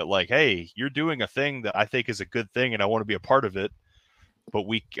cringy that like, hey, you're doing a thing that I think is a good thing and I want to be a part of it, but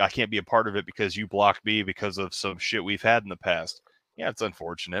I can't be a part of it because you blocked me because of some shit we've had in the past. Yeah, it's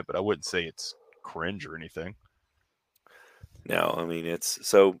unfortunate, but I wouldn't say it's cringe or anything. no, I mean it's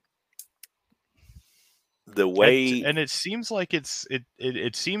so the way And it seems like it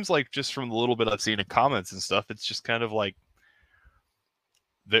seems like just from the little bit I've seen in comments and stuff, it's just kind of like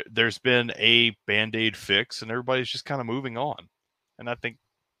there's been a band-aid fix and everybody's just kind of moving on. And I think,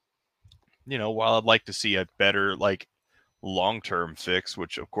 while I'd like to see a better like long-term fix,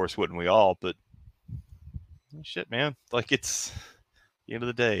 which of course wouldn't we all, but shit, man, like it's the end of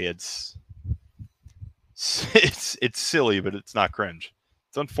the day, it's silly, but it's not cringe.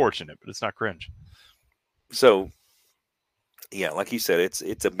 It's unfortunate, but it's not cringe. so yeah, like you said,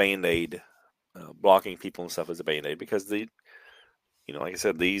 it's a band-aid. Blocking people and stuff is a band-aid because like I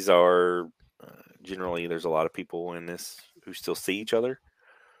said, these are generally there's a lot of people in this who still see each other,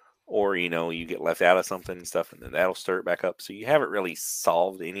 or you get left out of something and stuff, and then that'll stir it back up. So you haven't really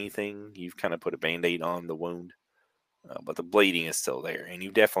solved anything. You've kind of put a band-aid on the wound, but the bleeding is still there, and you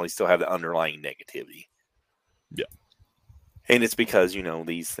definitely still have the underlying negativity. Yeah. And it's because,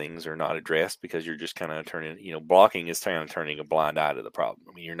 these things are not addressed because you're just kind of blocking is kind of turning a blind eye to the problem.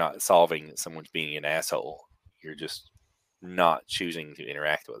 I mean, you're not solving that someone's being an asshole. You're just not choosing to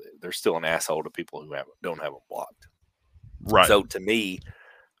interact with it. They're still an asshole to people who don't have them blocked. Right. So to me,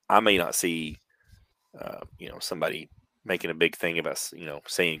 I may not see, somebody making a big thing about,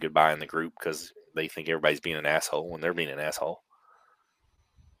 saying goodbye in the group because they think everybody's being an asshole when they're being an asshole.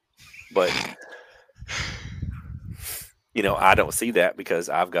 But I don't see that because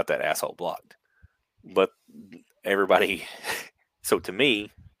I've got that asshole blocked. But everybody, so to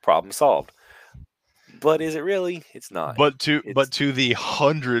me, problem solved. But is it really? It's not. But to the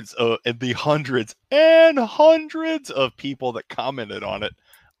hundreds and hundreds of people that commented on it,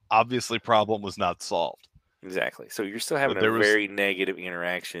 obviously problem was not solved. Exactly. So you're still having a very negative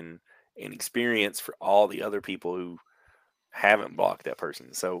interaction and experience for all the other people who haven't blocked that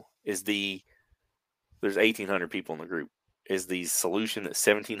person. So there's 1,800 people in the group. Is the solution that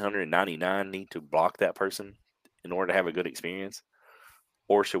 1,799 need to block that person in order to have a good experience?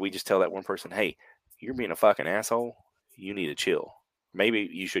 Or should we just tell that one person, hey, you're being a fucking asshole. You need to chill. Maybe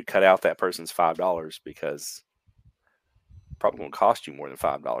you should cut out that person's $5 because it's probably going to cost you more than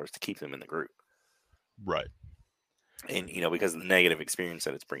 $5 to keep them in the group. Right. And, because of the negative experience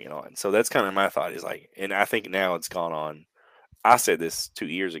that it's bringing on. So that's kind of my thought is like, and I think now it's gone on. I said this 2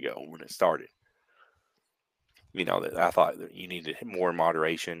 years ago when it started. That I thought that you needed more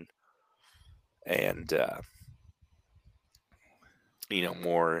moderation and,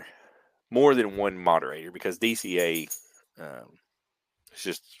 more than one moderator because DCA, it's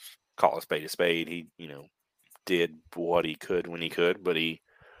just call a spade. He, did what he could when he could, but he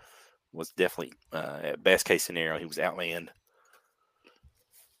was definitely, at best case scenario, he was outmanned.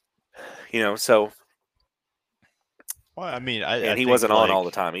 So. Well, I mean, and he wasn't on all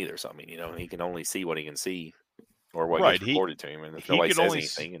the time either. So I mean, he can only see what he can see, or what gets reported to him. And if nobody says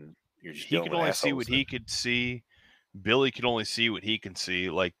anything, and you're just he could only see what he could see. Billy could only see what he can see.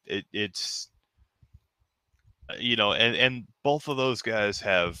 Like it's, and both of those guys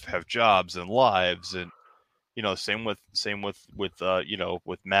have jobs and lives, and same with with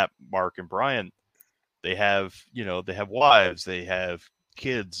Matt, Mark, and Brian. They have wives, they have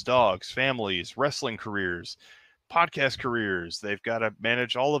kids, dogs, families, wrestling careers, podcast careers. They've got to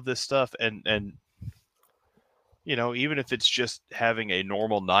manage all of this stuff, and even if it's just having a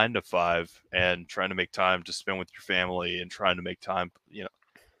normal 9 to 5 and trying to make time to spend with your family and trying to make time,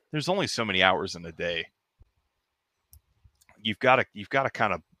 there's only so many hours in a day. you've got to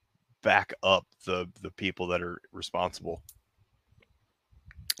kind of back up the people that are responsible.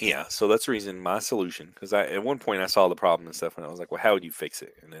 Yeah, so that's the reason my solution, because I at one point I saw the problem and stuff, and I was like, well, how would you fix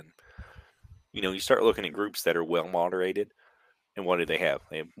it? And then you start looking at groups that are well moderated, and what do they have?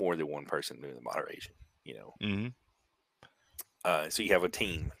 They have more than one person doing the moderation. You know, Mm-hmm. so you have a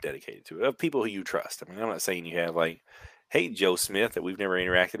team dedicated to it of people who you trust. I mean, I'm not saying you have like, hey, Joe Smith that we've never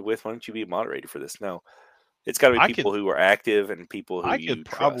interacted with, why don't you be a moderator for this? No, it's got to be I could people who are active and people who I could you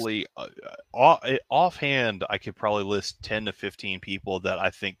trust. probably offhand I could probably list 10 to 15 people that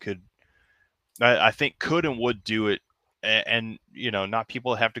I think could and would do it, and not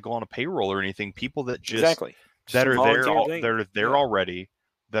people that have to go on a payroll or anything. People that just Exactly. Just that some are there, volunteer thing. that are there Yeah. already,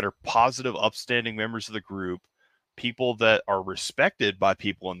 that are positive, upstanding members of the group, people that are respected by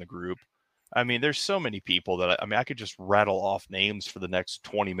people in the group. I mean, there's so many people that I could just rattle off names for the next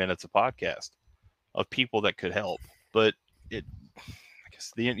 20 minutes of podcast of people that could help. But I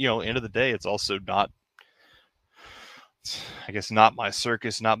guess the end of the day, it's also not. I guess not my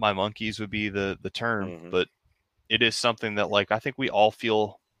circus, not my monkeys would be the term, Hmm. but it is something that like I think we all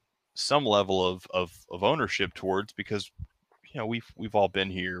feel some level of ownership towards, because we've all been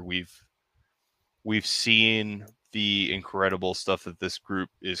here. We've seen the incredible stuff that this group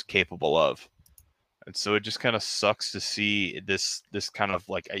is capable of. And so it just kind of sucks to see this kind of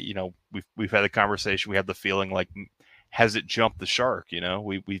like we've had a conversation, we have the feeling like, has it jumped the shark?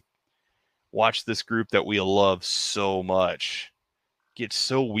 We watched this group that we love so much get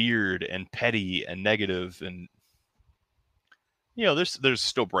so weird and petty and negative, and there's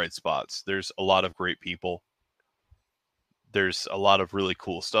still bright spots. There's a lot of great people. There's a lot of really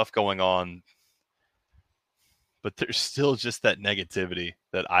cool stuff going on, but there's still just that negativity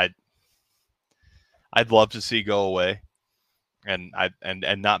that I'd love to see go away, and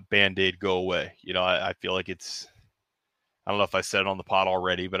not Band-Aid go away. I feel like it's, I don't know if I said it on the pod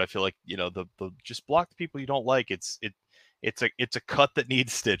already, but I feel like the just block the people you don't like. It's a cut that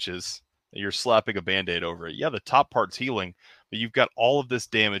needs stitches. You're slapping a Band-Aid over it. Yeah, the top part's healing, but you've got all of this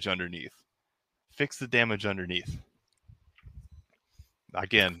damage underneath. Fix the damage underneath.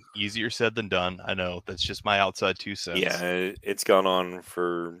 Again, easier said than done. I know, that's just my outside 2 cents. Yeah, it's gone on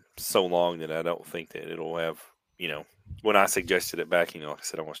for so long that I don't think that it'll have, when I suggested it back, like I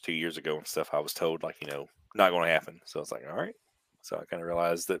said, almost 2 years ago and stuff, I was told like, not going to happen. So it's like, all right. So I kind of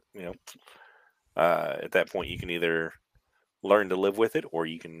realized that, at that point you can either learn to live with it or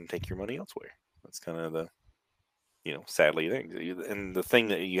you can take your money elsewhere. That's kind of the, sadly thing. And the thing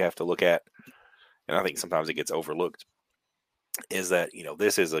that you have to look at, and I think sometimes it gets overlooked, is that,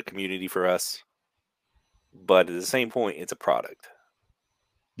 this is a community for us, but at the same point, it's a product.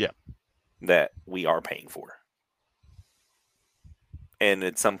 Yeah. That we are paying for. And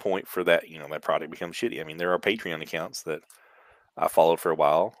at some point for that, that product becomes shitty. I mean, there are Patreon accounts that I followed for a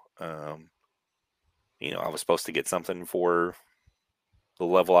while. I was supposed to get something for the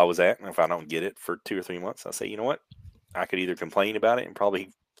level I was at, and if I don't get it for 2 or 3 months, I'll say, you know what? I could either complain about it and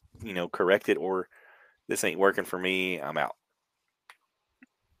probably, correct it, or this ain't working for me, I'm out.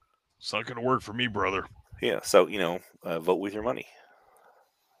 It's not going to work for me, brother. Yeah, so, vote with your money.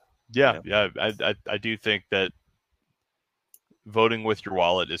 Yeah, yeah. I do think that voting with your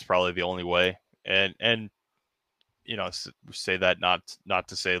wallet is probably the only way. And say that not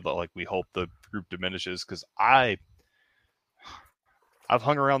to say that like we hope the group diminishes, because I've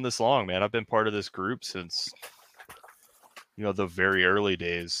hung around this long, man. I've been part of this group since the very early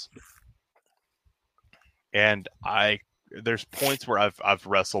days, and there's points where I've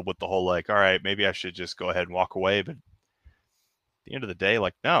wrestled with the whole like, all right, maybe I should just go ahead and walk away, but at the end of the day,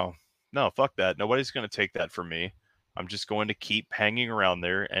 like, no, fuck that. Nobody's going to take that from me. I'm just going to keep hanging around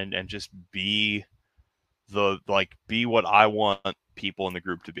there and just be what I want people in the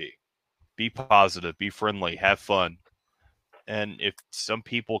group to be. Be positive, be friendly, have fun. And if some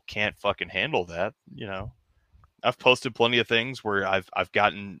people can't fucking handle that, I've posted plenty of things where I've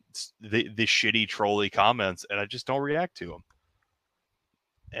gotten the shitty trolly comments and I just don't react to them.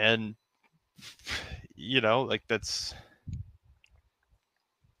 And like that's,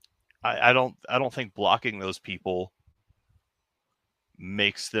 I don't think blocking those people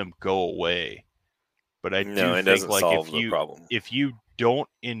makes them go away. But I do think like if you don't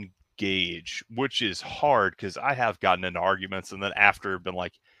engage, which is hard because I have gotten into arguments and then after been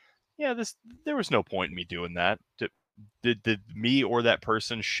like, yeah, there was no point in me doing that. Did me or that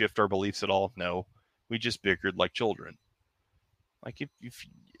person shift our beliefs at all? No, we just bickered like children. Like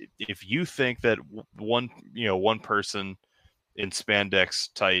if you think that one person in spandex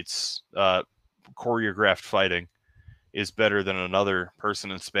tights choreographed fighting is better than another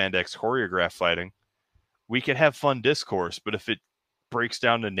person in spandex choreographed fighting, we could have fun discourse, but if it breaks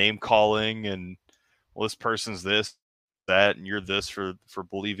down to name calling and, well, this person's this, that, and you're this for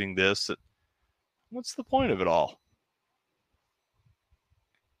believing this, what's the point of it all?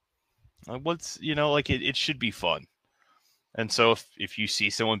 What's, like it should be fun. And so if you see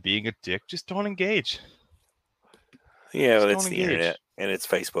someone being a dick, just don't engage. Yeah, but it's the internet and it's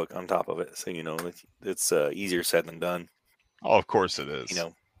Facebook on top of it, so it's easier said than done. Oh, of course it is.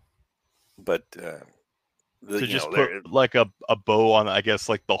 But to just put like a bow on, I guess,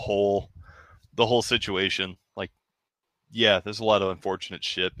 like the whole situation. Like, yeah, there's a lot of unfortunate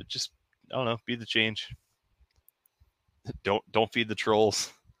shit, but just, I don't know, be the change. Don't feed the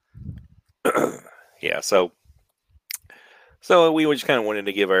trolls. Yeah, so we just kind of wanted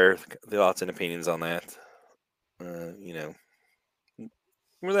to give our thoughts and opinions on that.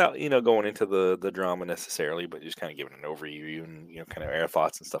 Without going into the drama necessarily, but just kind of giving an overview and kind of our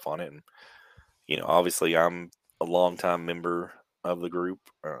thoughts and stuff on it. And obviously I'm a longtime member of the group.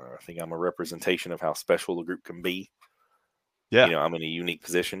 I think I'm a representation of how special the group can be. Yeah, I'm in a unique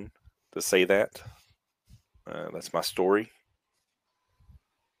position to say that. That's my story.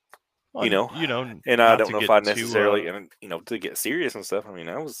 Well, and I don't know if I necessarily, to get serious and stuff. I mean,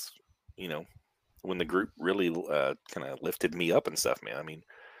 I was, when the group really kind of lifted me up and stuff, man. I mean,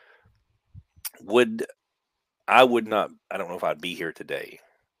 I would not, I don't know if I'd be here today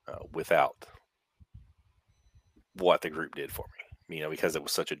without what the group did for me, because it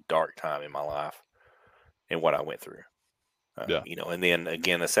was such a dark time in my life and what I went through. And then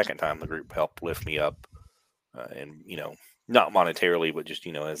again, a second time the group helped lift me up and, not monetarily, but just,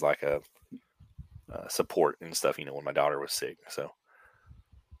 as like a support and stuff, when my daughter was sick. So,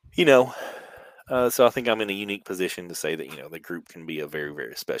 so I think I'm in a unique position to say that, the group can be a very,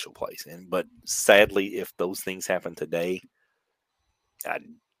 very special place. But sadly, if those things happen today,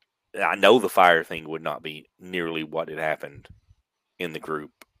 I know the fire thing would not be nearly what had happened in the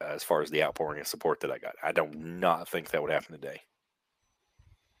group as far as the outpouring of support that I got. I do not think that would happen today.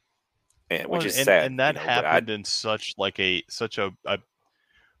 Which is sad. And that happened in such a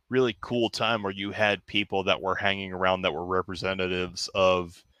really cool time where you had people that were hanging around that were representatives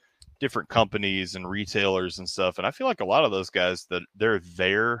of different companies and retailers and stuff. And I feel like a lot of those guys that they're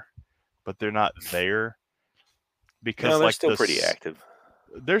there, but they're not there because they're still pretty active.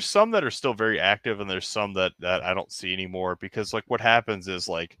 There's some that are still very active, and there's some that I don't see anymore because like what happens is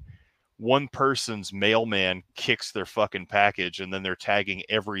like one person's mailman kicks their fucking package and then they're tagging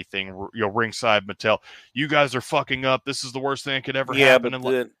everything, ringside Mattel. You guys are fucking up. This is the worst thing that could ever happen.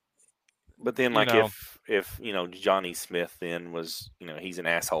 But then if Johnny Smith then was, he's an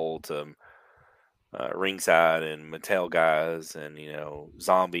asshole to ringside and Mattel guys and,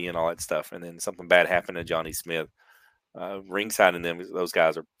 Zombie and all that stuff. And then something bad happened to Johnny Smith. Ringside and those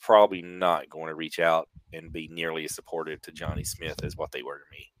guys are probably not going to reach out and be nearly as supportive to Johnny Smith as what they were to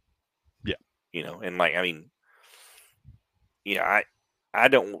me. Yeah. And like, I mean, I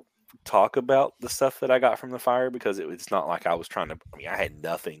don't talk about the stuff that I got from the fire because it's not like I was trying to, I had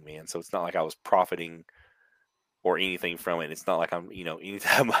nothing, man. So it's not like I was profiting or anything from it. It's not like I'm,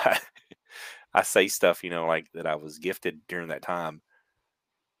 anytime I say stuff, like that I was gifted during that time,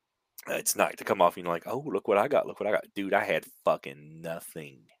 it's not to come off, like, oh, look what I got. Dude, I had fucking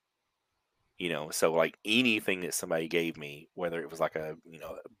nothing. So like anything that somebody gave me, whether it was like a,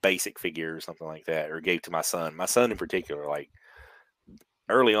 a basic figure or something like that, or gave to my son in particular, like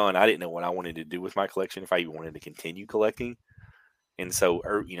early on, I didn't know what I wanted to do with my collection, if I even wanted to continue collecting. And so,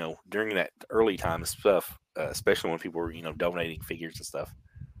 during that early time stuff, especially when people were, donating figures and stuff,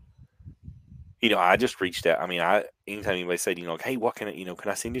 I just reached out. I mean, anytime anybody said, like, hey, what can I,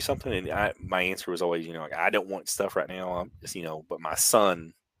 can I send you something? And my answer was always, like, I don't want stuff right now. I'm just, but my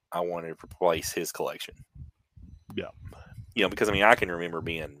son, I wanted to replace his collection. Yeah. Because I can remember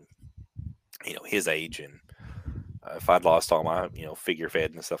being, his age, and if I'd lost all my, figure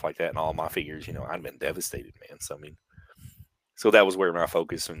fed and stuff like that, and all my figures, I'd been devastated, man. So, so that was where my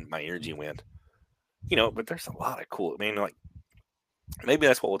focus and my energy went. But there's a lot of cool, like, maybe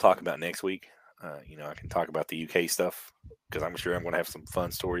that's what we'll talk about next week. I can talk about the UK stuff because I'm sure I'm going to have some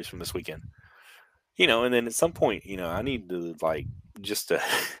fun stories from this weekend. And then at some point, I need to just to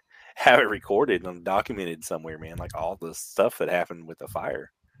have it recorded and documented somewhere, man. Like all the stuff that happened with the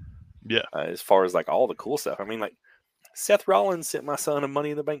fire. Yeah. As far as like all the cool stuff. I mean, like Seth Rollins sent my son a Money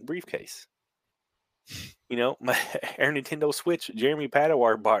in the Bank briefcase. Our Nintendo Switch. Jeremy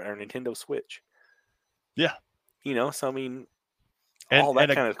Padawar bought our Nintendo Switch. Yeah. So I mean. All that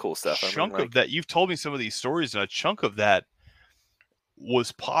kind of cool stuff. Chunk of that, you've told me some of these stories, and a chunk of that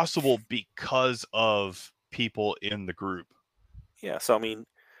was possible because of people in the group. Yeah. So, I mean,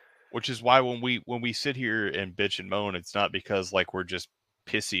 Which is why when we sit here and bitch and moan, it's not because like we're just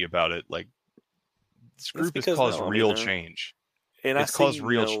pissy about it. Like this It's group has because caused no, I mean, real change. and I It's see, caused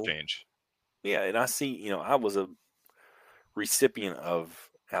real change. yeah, and I see, I was a recipient of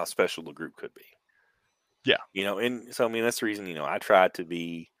how special the group could be. Yeah. And so I mean that's the reason, I try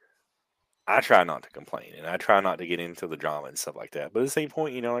not to complain and I try not to get into the drama and stuff like that. But at the same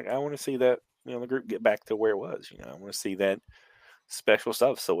point, like I want to see that, the group get back to where it was. I want to see that special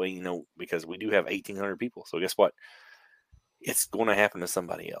stuff. So because we do have 1,800 people. So guess what? It's going to happen to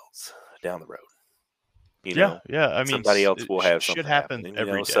somebody else down the road. Yeah, yeah. I mean, Somebody else will have shit something happen. happens And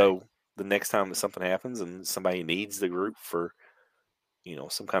every day. so the next time that something happens and somebody needs the group for,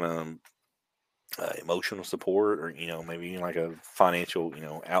 some kind of emotional support or maybe like a financial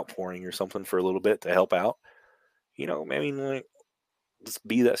outpouring or something for a little bit to help out, maybe like just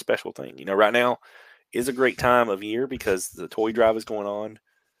be that special thing. Right now is a great time of year because the toy drive is going on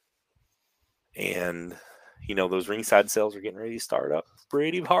and those ringside sales are getting ready to start up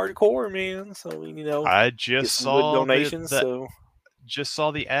pretty hardcore, man. So I get just some good saw donations. So just saw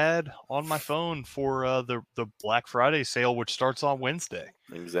the ad on my phone for the Black Friday sale, which starts on Wednesday.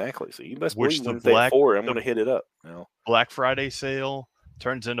 exactly. So you best Which believe Wednesday at 4, I'm going to hit it up. Black Friday sale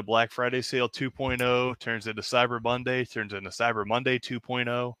turns into Black Friday sale 2.0, turns into Cyber Monday, turns into Cyber Monday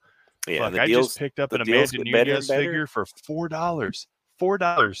 2.0. Yeah, and Fuck, I just picked up an deals Amanda get better and Nunez better. figure for $4.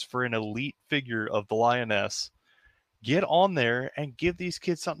 $4 for an elite figure of the Lioness. Get on there and give these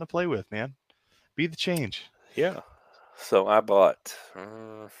kids something to play with, man. Be the change. Yeah. So I bought,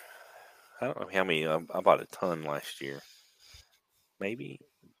 I don't know how many, I bought a ton last year. Maybe,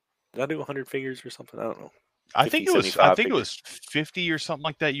 did I do 100 figures or something? I don't know. I 50, think it was 75 figures. 50 or something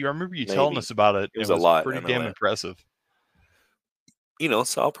like that. You I remember you telling Maybe. us about it. It It was a was lot. I pretty know damn that. impressive.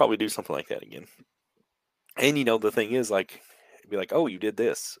 So I'll probably do something like that again. And, the thing is, like, be like, oh, you did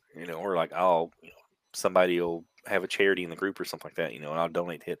this, or like, I'll, somebody will have a charity in the group or something like that, and I'll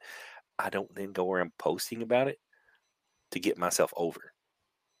donate to it. I don't then go around posting about it to get myself over.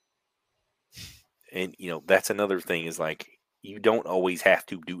 And, that's another thing is like, you don't always have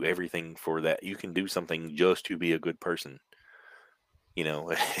to do everything for that. You can do something just to be a good person.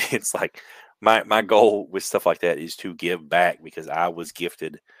 It's like my goal with stuff like that is to give back because I was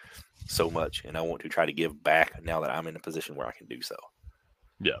gifted so much and I want to try to give back now that I'm in a position where I can do so.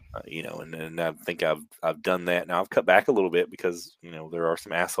 Yeah. And I think I've done that. Now I've cut back a little bit because, there are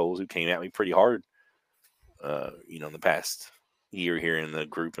some assholes who came at me pretty hard, in the past year here in the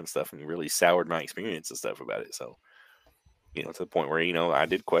group and stuff and really soured my experience and stuff about it. So, to the point where, I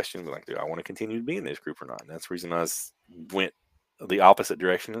did question, like, do I want to continue to be in this group or not? And that's the reason went the opposite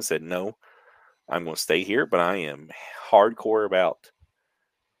direction and said, no, I'm going to stay here, but I am hardcore about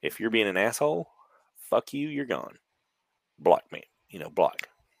if you're being an asshole, fuck you, you're gone. Block me, block.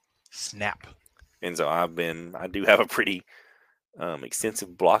 Snap. And so I do have a pretty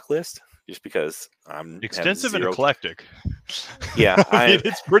extensive block list just because I'm extensive and eclectic. Yeah, I mean,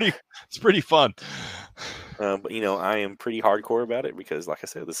 it's pretty fun. But I am pretty hardcore about it because, like I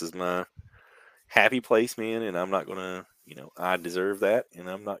said, this is my happy place, man, and I'm not gonna, I deserve that, and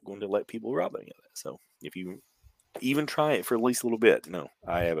I'm not going to let people rob me of that. So if you even try it for at least a little bit, no,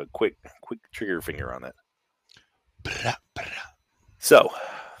 I have a quick trigger finger on that. So,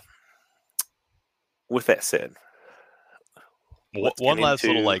 with that said, one last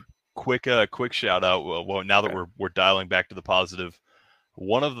little like quick shout out. Well, now that we're dialing back to the positive,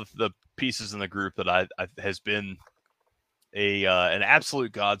 one of the pieces in the group that I has been an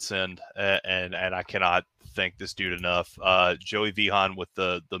absolute godsend, and I cannot thank this dude enough. Joey Vihan with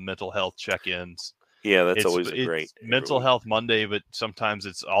the mental health check-ins. Yeah, that's always great. Mental Health Monday, but sometimes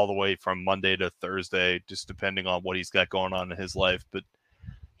it's all the way from Monday to Thursday, just depending on what he's got going on in his life. But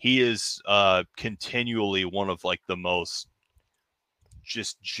he is continually one of like the most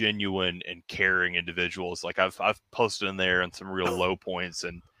just genuine and caring individuals. Like I've posted in there on some real low points,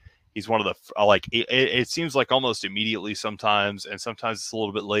 and he's one of the like it seems like almost immediately sometimes, and sometimes it's a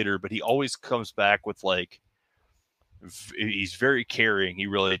little bit later, but he always comes back with like he's very caring. He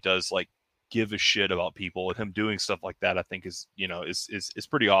really does like give a shit about people, and him doing stuff like that I think is is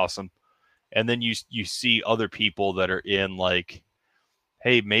pretty awesome. And then you see other people that are in like,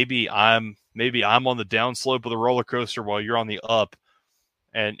 hey, maybe I'm on the downslope of the roller coaster while you're on the up,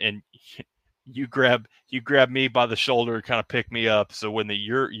 and you grab me by the shoulder and kind of pick me up. So when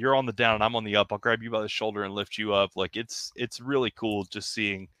you're on the down and I'm on the up, I'll grab you by the shoulder and lift you up. Like it's really cool just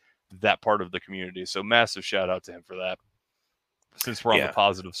seeing that part of the community. So massive shout out to him for that, since we're on the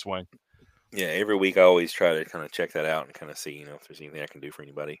positive swing. Yeah, every week I always try to kind of check that out and kind of see, if there's anything I can do for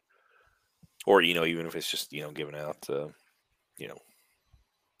anybody. Or, even if it's just, giving out,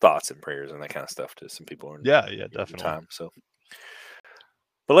 thoughts and prayers and that kind of stuff to some people in definitely. time. So,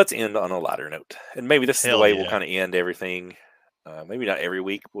 but let's end on a lighter note, and maybe this is the way we'll kind of end everything. Maybe not every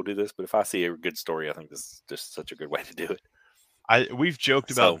week we'll do this, but if I see a good story, I think this is just such a good way to do it. We've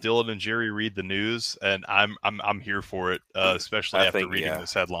joked about Dylan and Jerry read the news, and I'm here for it, especially after reading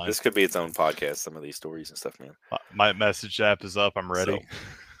this headline. This could be its own podcast. Some of these stories and stuff, man. My message app is up. I'm ready.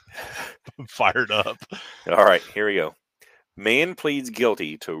 I'm fired up. All right, here we go. Man pleads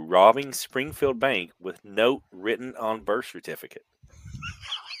guilty to robbing Springfield Bank with note written on birth certificate.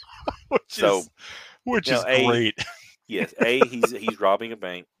 which is great. Yes, he's robbing a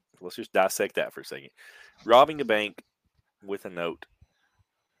bank. Let's just dissect that for a second. Robbing a bank with a note.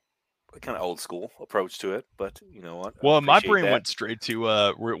 Kind of old school approach to it, but you know what? Well, my brain went straight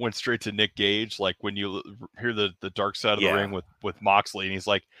to Nick Gage, like when you hear the dark side of the ring with Moxley, and he's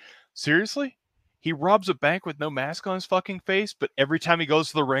like, seriously? He robs a bank with no mask on his fucking face, but every time he goes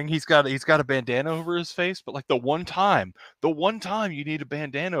to the ring, he's got a bandana over his face. But like the one time you need a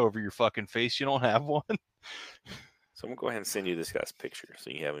bandana over your fucking face, you don't have one. So I'm gonna go ahead and send you this guy's picture so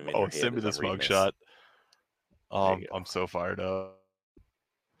you have him in your head. Send me this mugshot. I'm so fired up.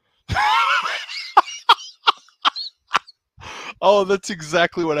 Oh, that's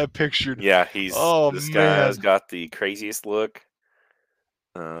exactly what I pictured. Yeah, this guy has got the craziest look.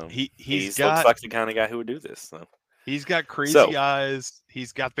 He looks like the kind of guy who would do this. So. He's got crazy eyes.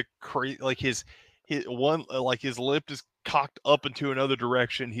 He's got the his lip is cocked up into another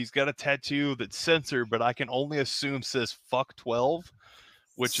direction. He's got a tattoo that's censored, but I can only assume says "fuck 12,"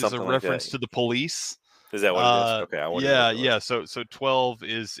 which is a reference to the police. Is that what it is? Okay, yeah. So 12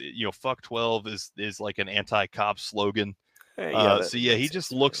 is fuck 12 is like an anti-cop slogan. He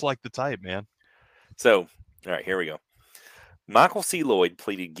just looks like the type, man. So, all right, here we go. Michael C. Lloyd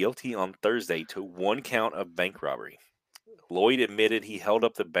pleaded guilty on Thursday to one count of bank robbery. Lloyd admitted he held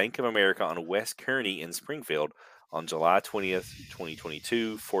up the Bank of America on West Kearney in Springfield on July 20th,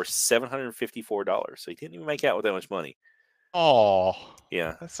 2022 for $754. So he didn't even make out with that much money. Oh,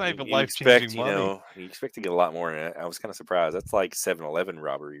 yeah. That's not even life-changing money. You expect to get a lot more in it. I was kind of surprised. That's like 7-Eleven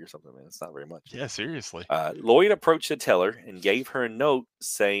robbery or something, man. It's not very much. Yeah, seriously. Lloyd approached the teller and gave her a note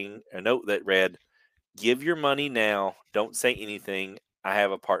that read, "Give your money now. Don't say anything. I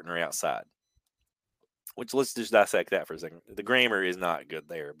have a partner outside." Which, let's just dissect that for a second. The grammar is not good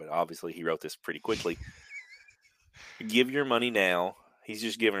there, but obviously he wrote this pretty quickly. Give your money now. He's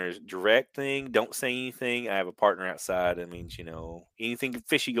just giving her a direct thing. Don't say anything. I have a partner outside. That means, anything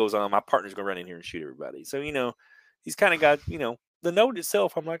fishy goes on, my partner's going to run in here and shoot everybody. So, he's kind of got, the note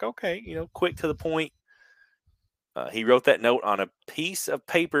itself. I'm like, okay, quick to the point. He wrote that note on a piece of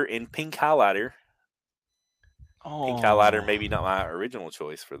paper in pink highlighter. Oh. Pink highlighter, maybe not my original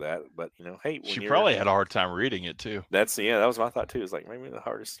choice for that, but hey, she probably had a hard time reading it too. That was my thought too. It's like maybe the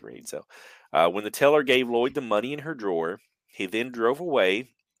hardest to read. So, when the teller gave Lloyd the money in her drawer, he then drove away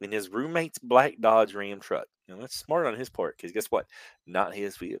in his roommate's black Dodge Ram truck. That's smart on his part because guess what? Not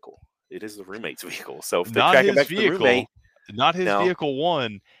his vehicle. It is the roommate's vehicle. So if they're tracking back to the roommate, not his vehicle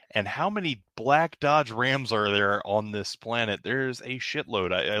one. And how many black Dodge Rams are there on this planet? There's a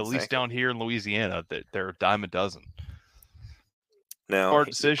shitload. At least down here in Louisiana, there are a dime a dozen. Now, hard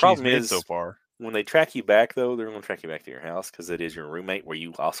decision he's made so far. When they track you back, though, they're going to track you back to your house because it is your roommate where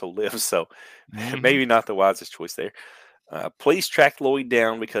you also live. So maybe not the wisest choice there. Police tracked Lloyd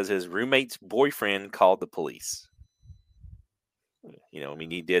down because his roommate's boyfriend called the police.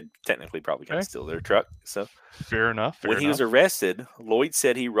 He did technically probably kind of steal their truck. So fair enough. When he was arrested, Lloyd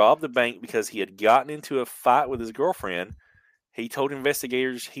said he robbed the bank because he had gotten into a fight with his girlfriend. He told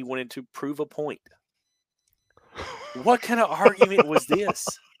investigators he wanted to prove a point. What kind of argument was this?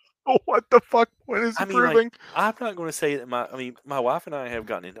 What the fuck? What is he proving? I'm not going to say that my wife and I have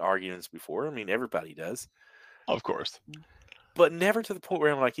gotten into arguments before. Everybody does. Of course. But never to the point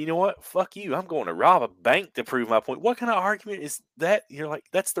where I'm like, you know what? Fuck you. I'm going to rob a bank to prove my point. What kind of argument is that? You're like,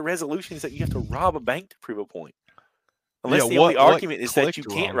 that's the resolution is that you have to rob a bank to prove a point. Unless the only argument is that you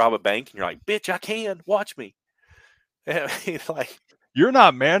can't rob a bank and you're like, bitch, I can. Watch me. You're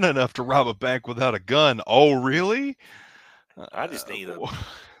not man enough to rob a bank without a gun. Oh, really? I just need them.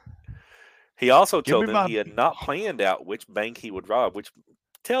 He also told them he had not planned out which bank he would rob, which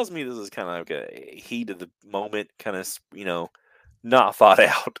tells me this is kind of like a heat of the moment, kind of, not thought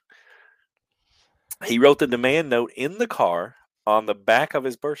out. He wrote the demand note in the car on the back of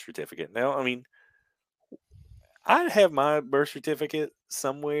his birth certificate. Now, I have my birth certificate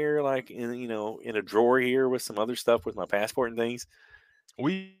somewhere, like in a drawer here with some other stuff with my passport and things.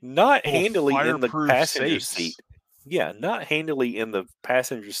 Not handily in the passenger seat. Yeah, not handily in the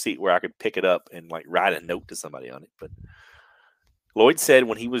passenger seat where I could pick it up and like write a note to somebody on it. But Lloyd said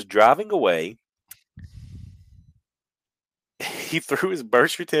when he was driving away, he threw his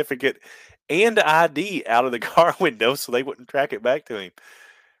birth certificate and ID out of the car window so they wouldn't track it back to him.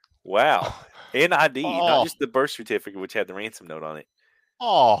 Wow. And ID, not Oh, just the birth certificate, which had the ransom note on it,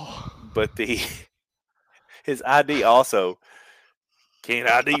 oh. but his ID also. Can't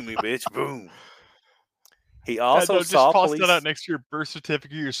ID me, bitch. Boom. He also No, just saw cross that out police. next to your birth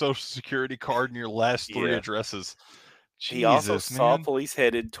certificate, your social security card, and your last 3 Yeah. addresses. He also Jesus, saw man. police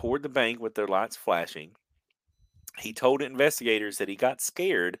headed toward the bank with their lights flashing. He told investigators that he got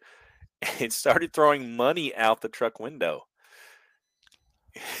scared and started throwing money out the truck window.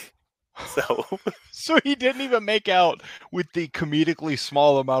 So, So he didn't even make out with the comedically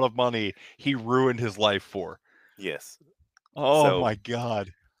small amount of money he ruined his life for. yes. Oh So, my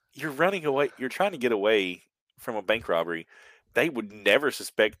God. you're running away. You're trying to get away from a bank robbery. They would never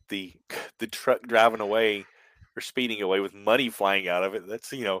suspect the truck driving away or speeding away with money flying out of it.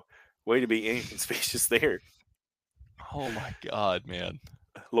 That's, way to be inconspicuous there. Oh my God, man.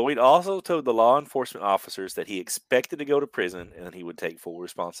 Lloyd also told the law enforcement officers that he expected to go to prison and that he would take full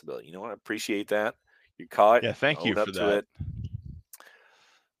responsibility. You know what? I appreciate that. You're caught. Yeah, You thank you own up for to that. it.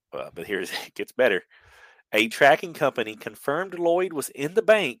 But here's it gets better. A tracking company confirmed Lloyd was in the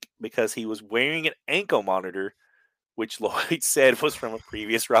bank because he was wearing an ankle monitor, which Lloyd said was from a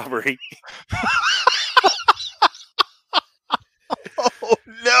previous robbery. Oh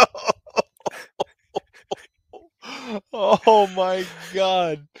no. Oh my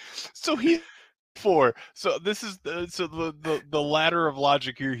God. So this is the ladder of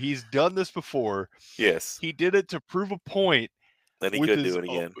logic here. He's done this before. Yes. He did it to prove a point Then he with could his do it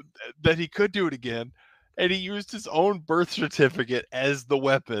again. that he could do it again, and he used his own birth certificate as the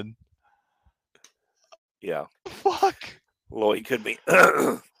weapon. Yeah. Fuck. Lloyd could be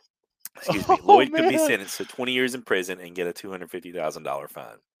excuse me. Oh Lloyd could be man. sentenced to 20 years in prison and get a $250,000 fine.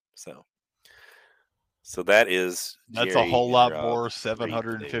 So that is That's a Jerry whole and lot Rob more reading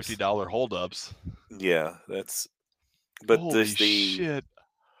the news. $750 holdups. Yeah, that's. But Holy there's shit.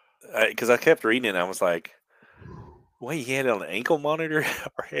 because I kept reading it, and I was like, "Wait, he had it on an ankle monitor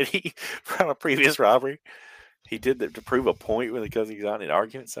already from a previous robbery." He did that to prove a point because he got in an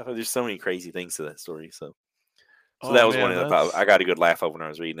argument and stuff. There's so many crazy things to that story. So Oh that was one man, of the. I got a good laugh over when I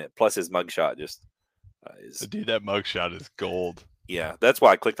was reading it. Plus his mugshot just is. dude, that mugshot is gold. Yeah, that's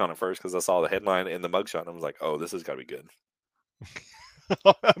why I clicked on it first because I saw the headline and the mugshot, and I was like, "Oh, this has got to be good."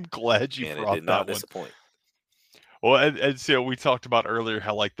 I'm glad you And it brought did not that one. disappoint. Well, and so we talked about earlier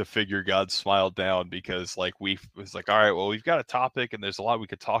how like the figure god smiled down because like we was like, all right, well, we've got a topic and there's a lot we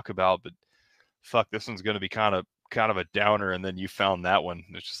could talk about, but fuck, this one's going to be kind of a downer. And then you found that one.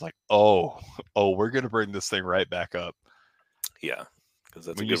 It's just like, oh, we're going to bring this thing right back up. Yeah, because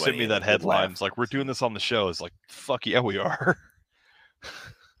that's When a you good way sent to me end that it with headline, laugh. it's like, we're doing this on the show. It's like, fuck yeah, we are.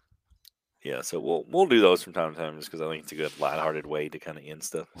 Yeah, so we'll do those from time to time just because I think it's a good lighthearted way to kind of end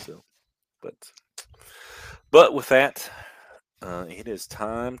stuff. So, but with that, it is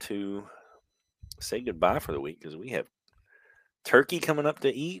time to say goodbye for the week because we have turkey coming up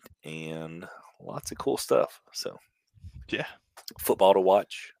to eat and lots of cool stuff. So, Yeah, football to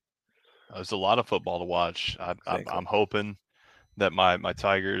watch. there's a lot of football to watch. Exactly. I'm hoping that my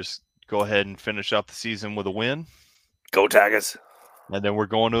Tigers go ahead and finish up the season with a win. Go Tigers! And then we're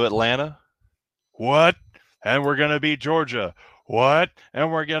going to Atlanta. What? And we're going to beat Georgia. What?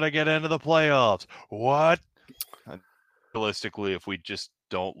 And we're going to get into the playoffs. What? And realistically, if we just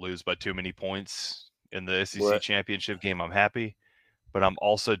don't lose by too many points in the SEC championship game, I'm happy. But I'm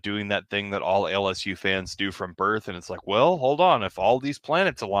also doing that thing that all LSU fans do from birth. And it's like, well, hold on. If all these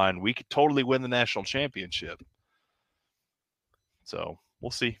planets align, we could totally win the national championship. So we'll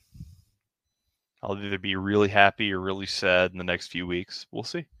see. I'll either be really happy or really sad in the next few weeks. We'll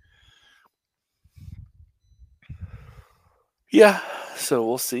see. Yeah, so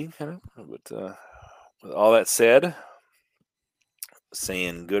we'll see. But with all that said,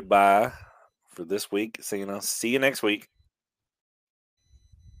 saying goodbye for this week. Saying I'll see you next week.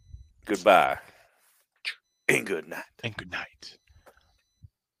 Goodbye. And good night. And good night.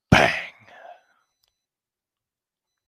 Bang.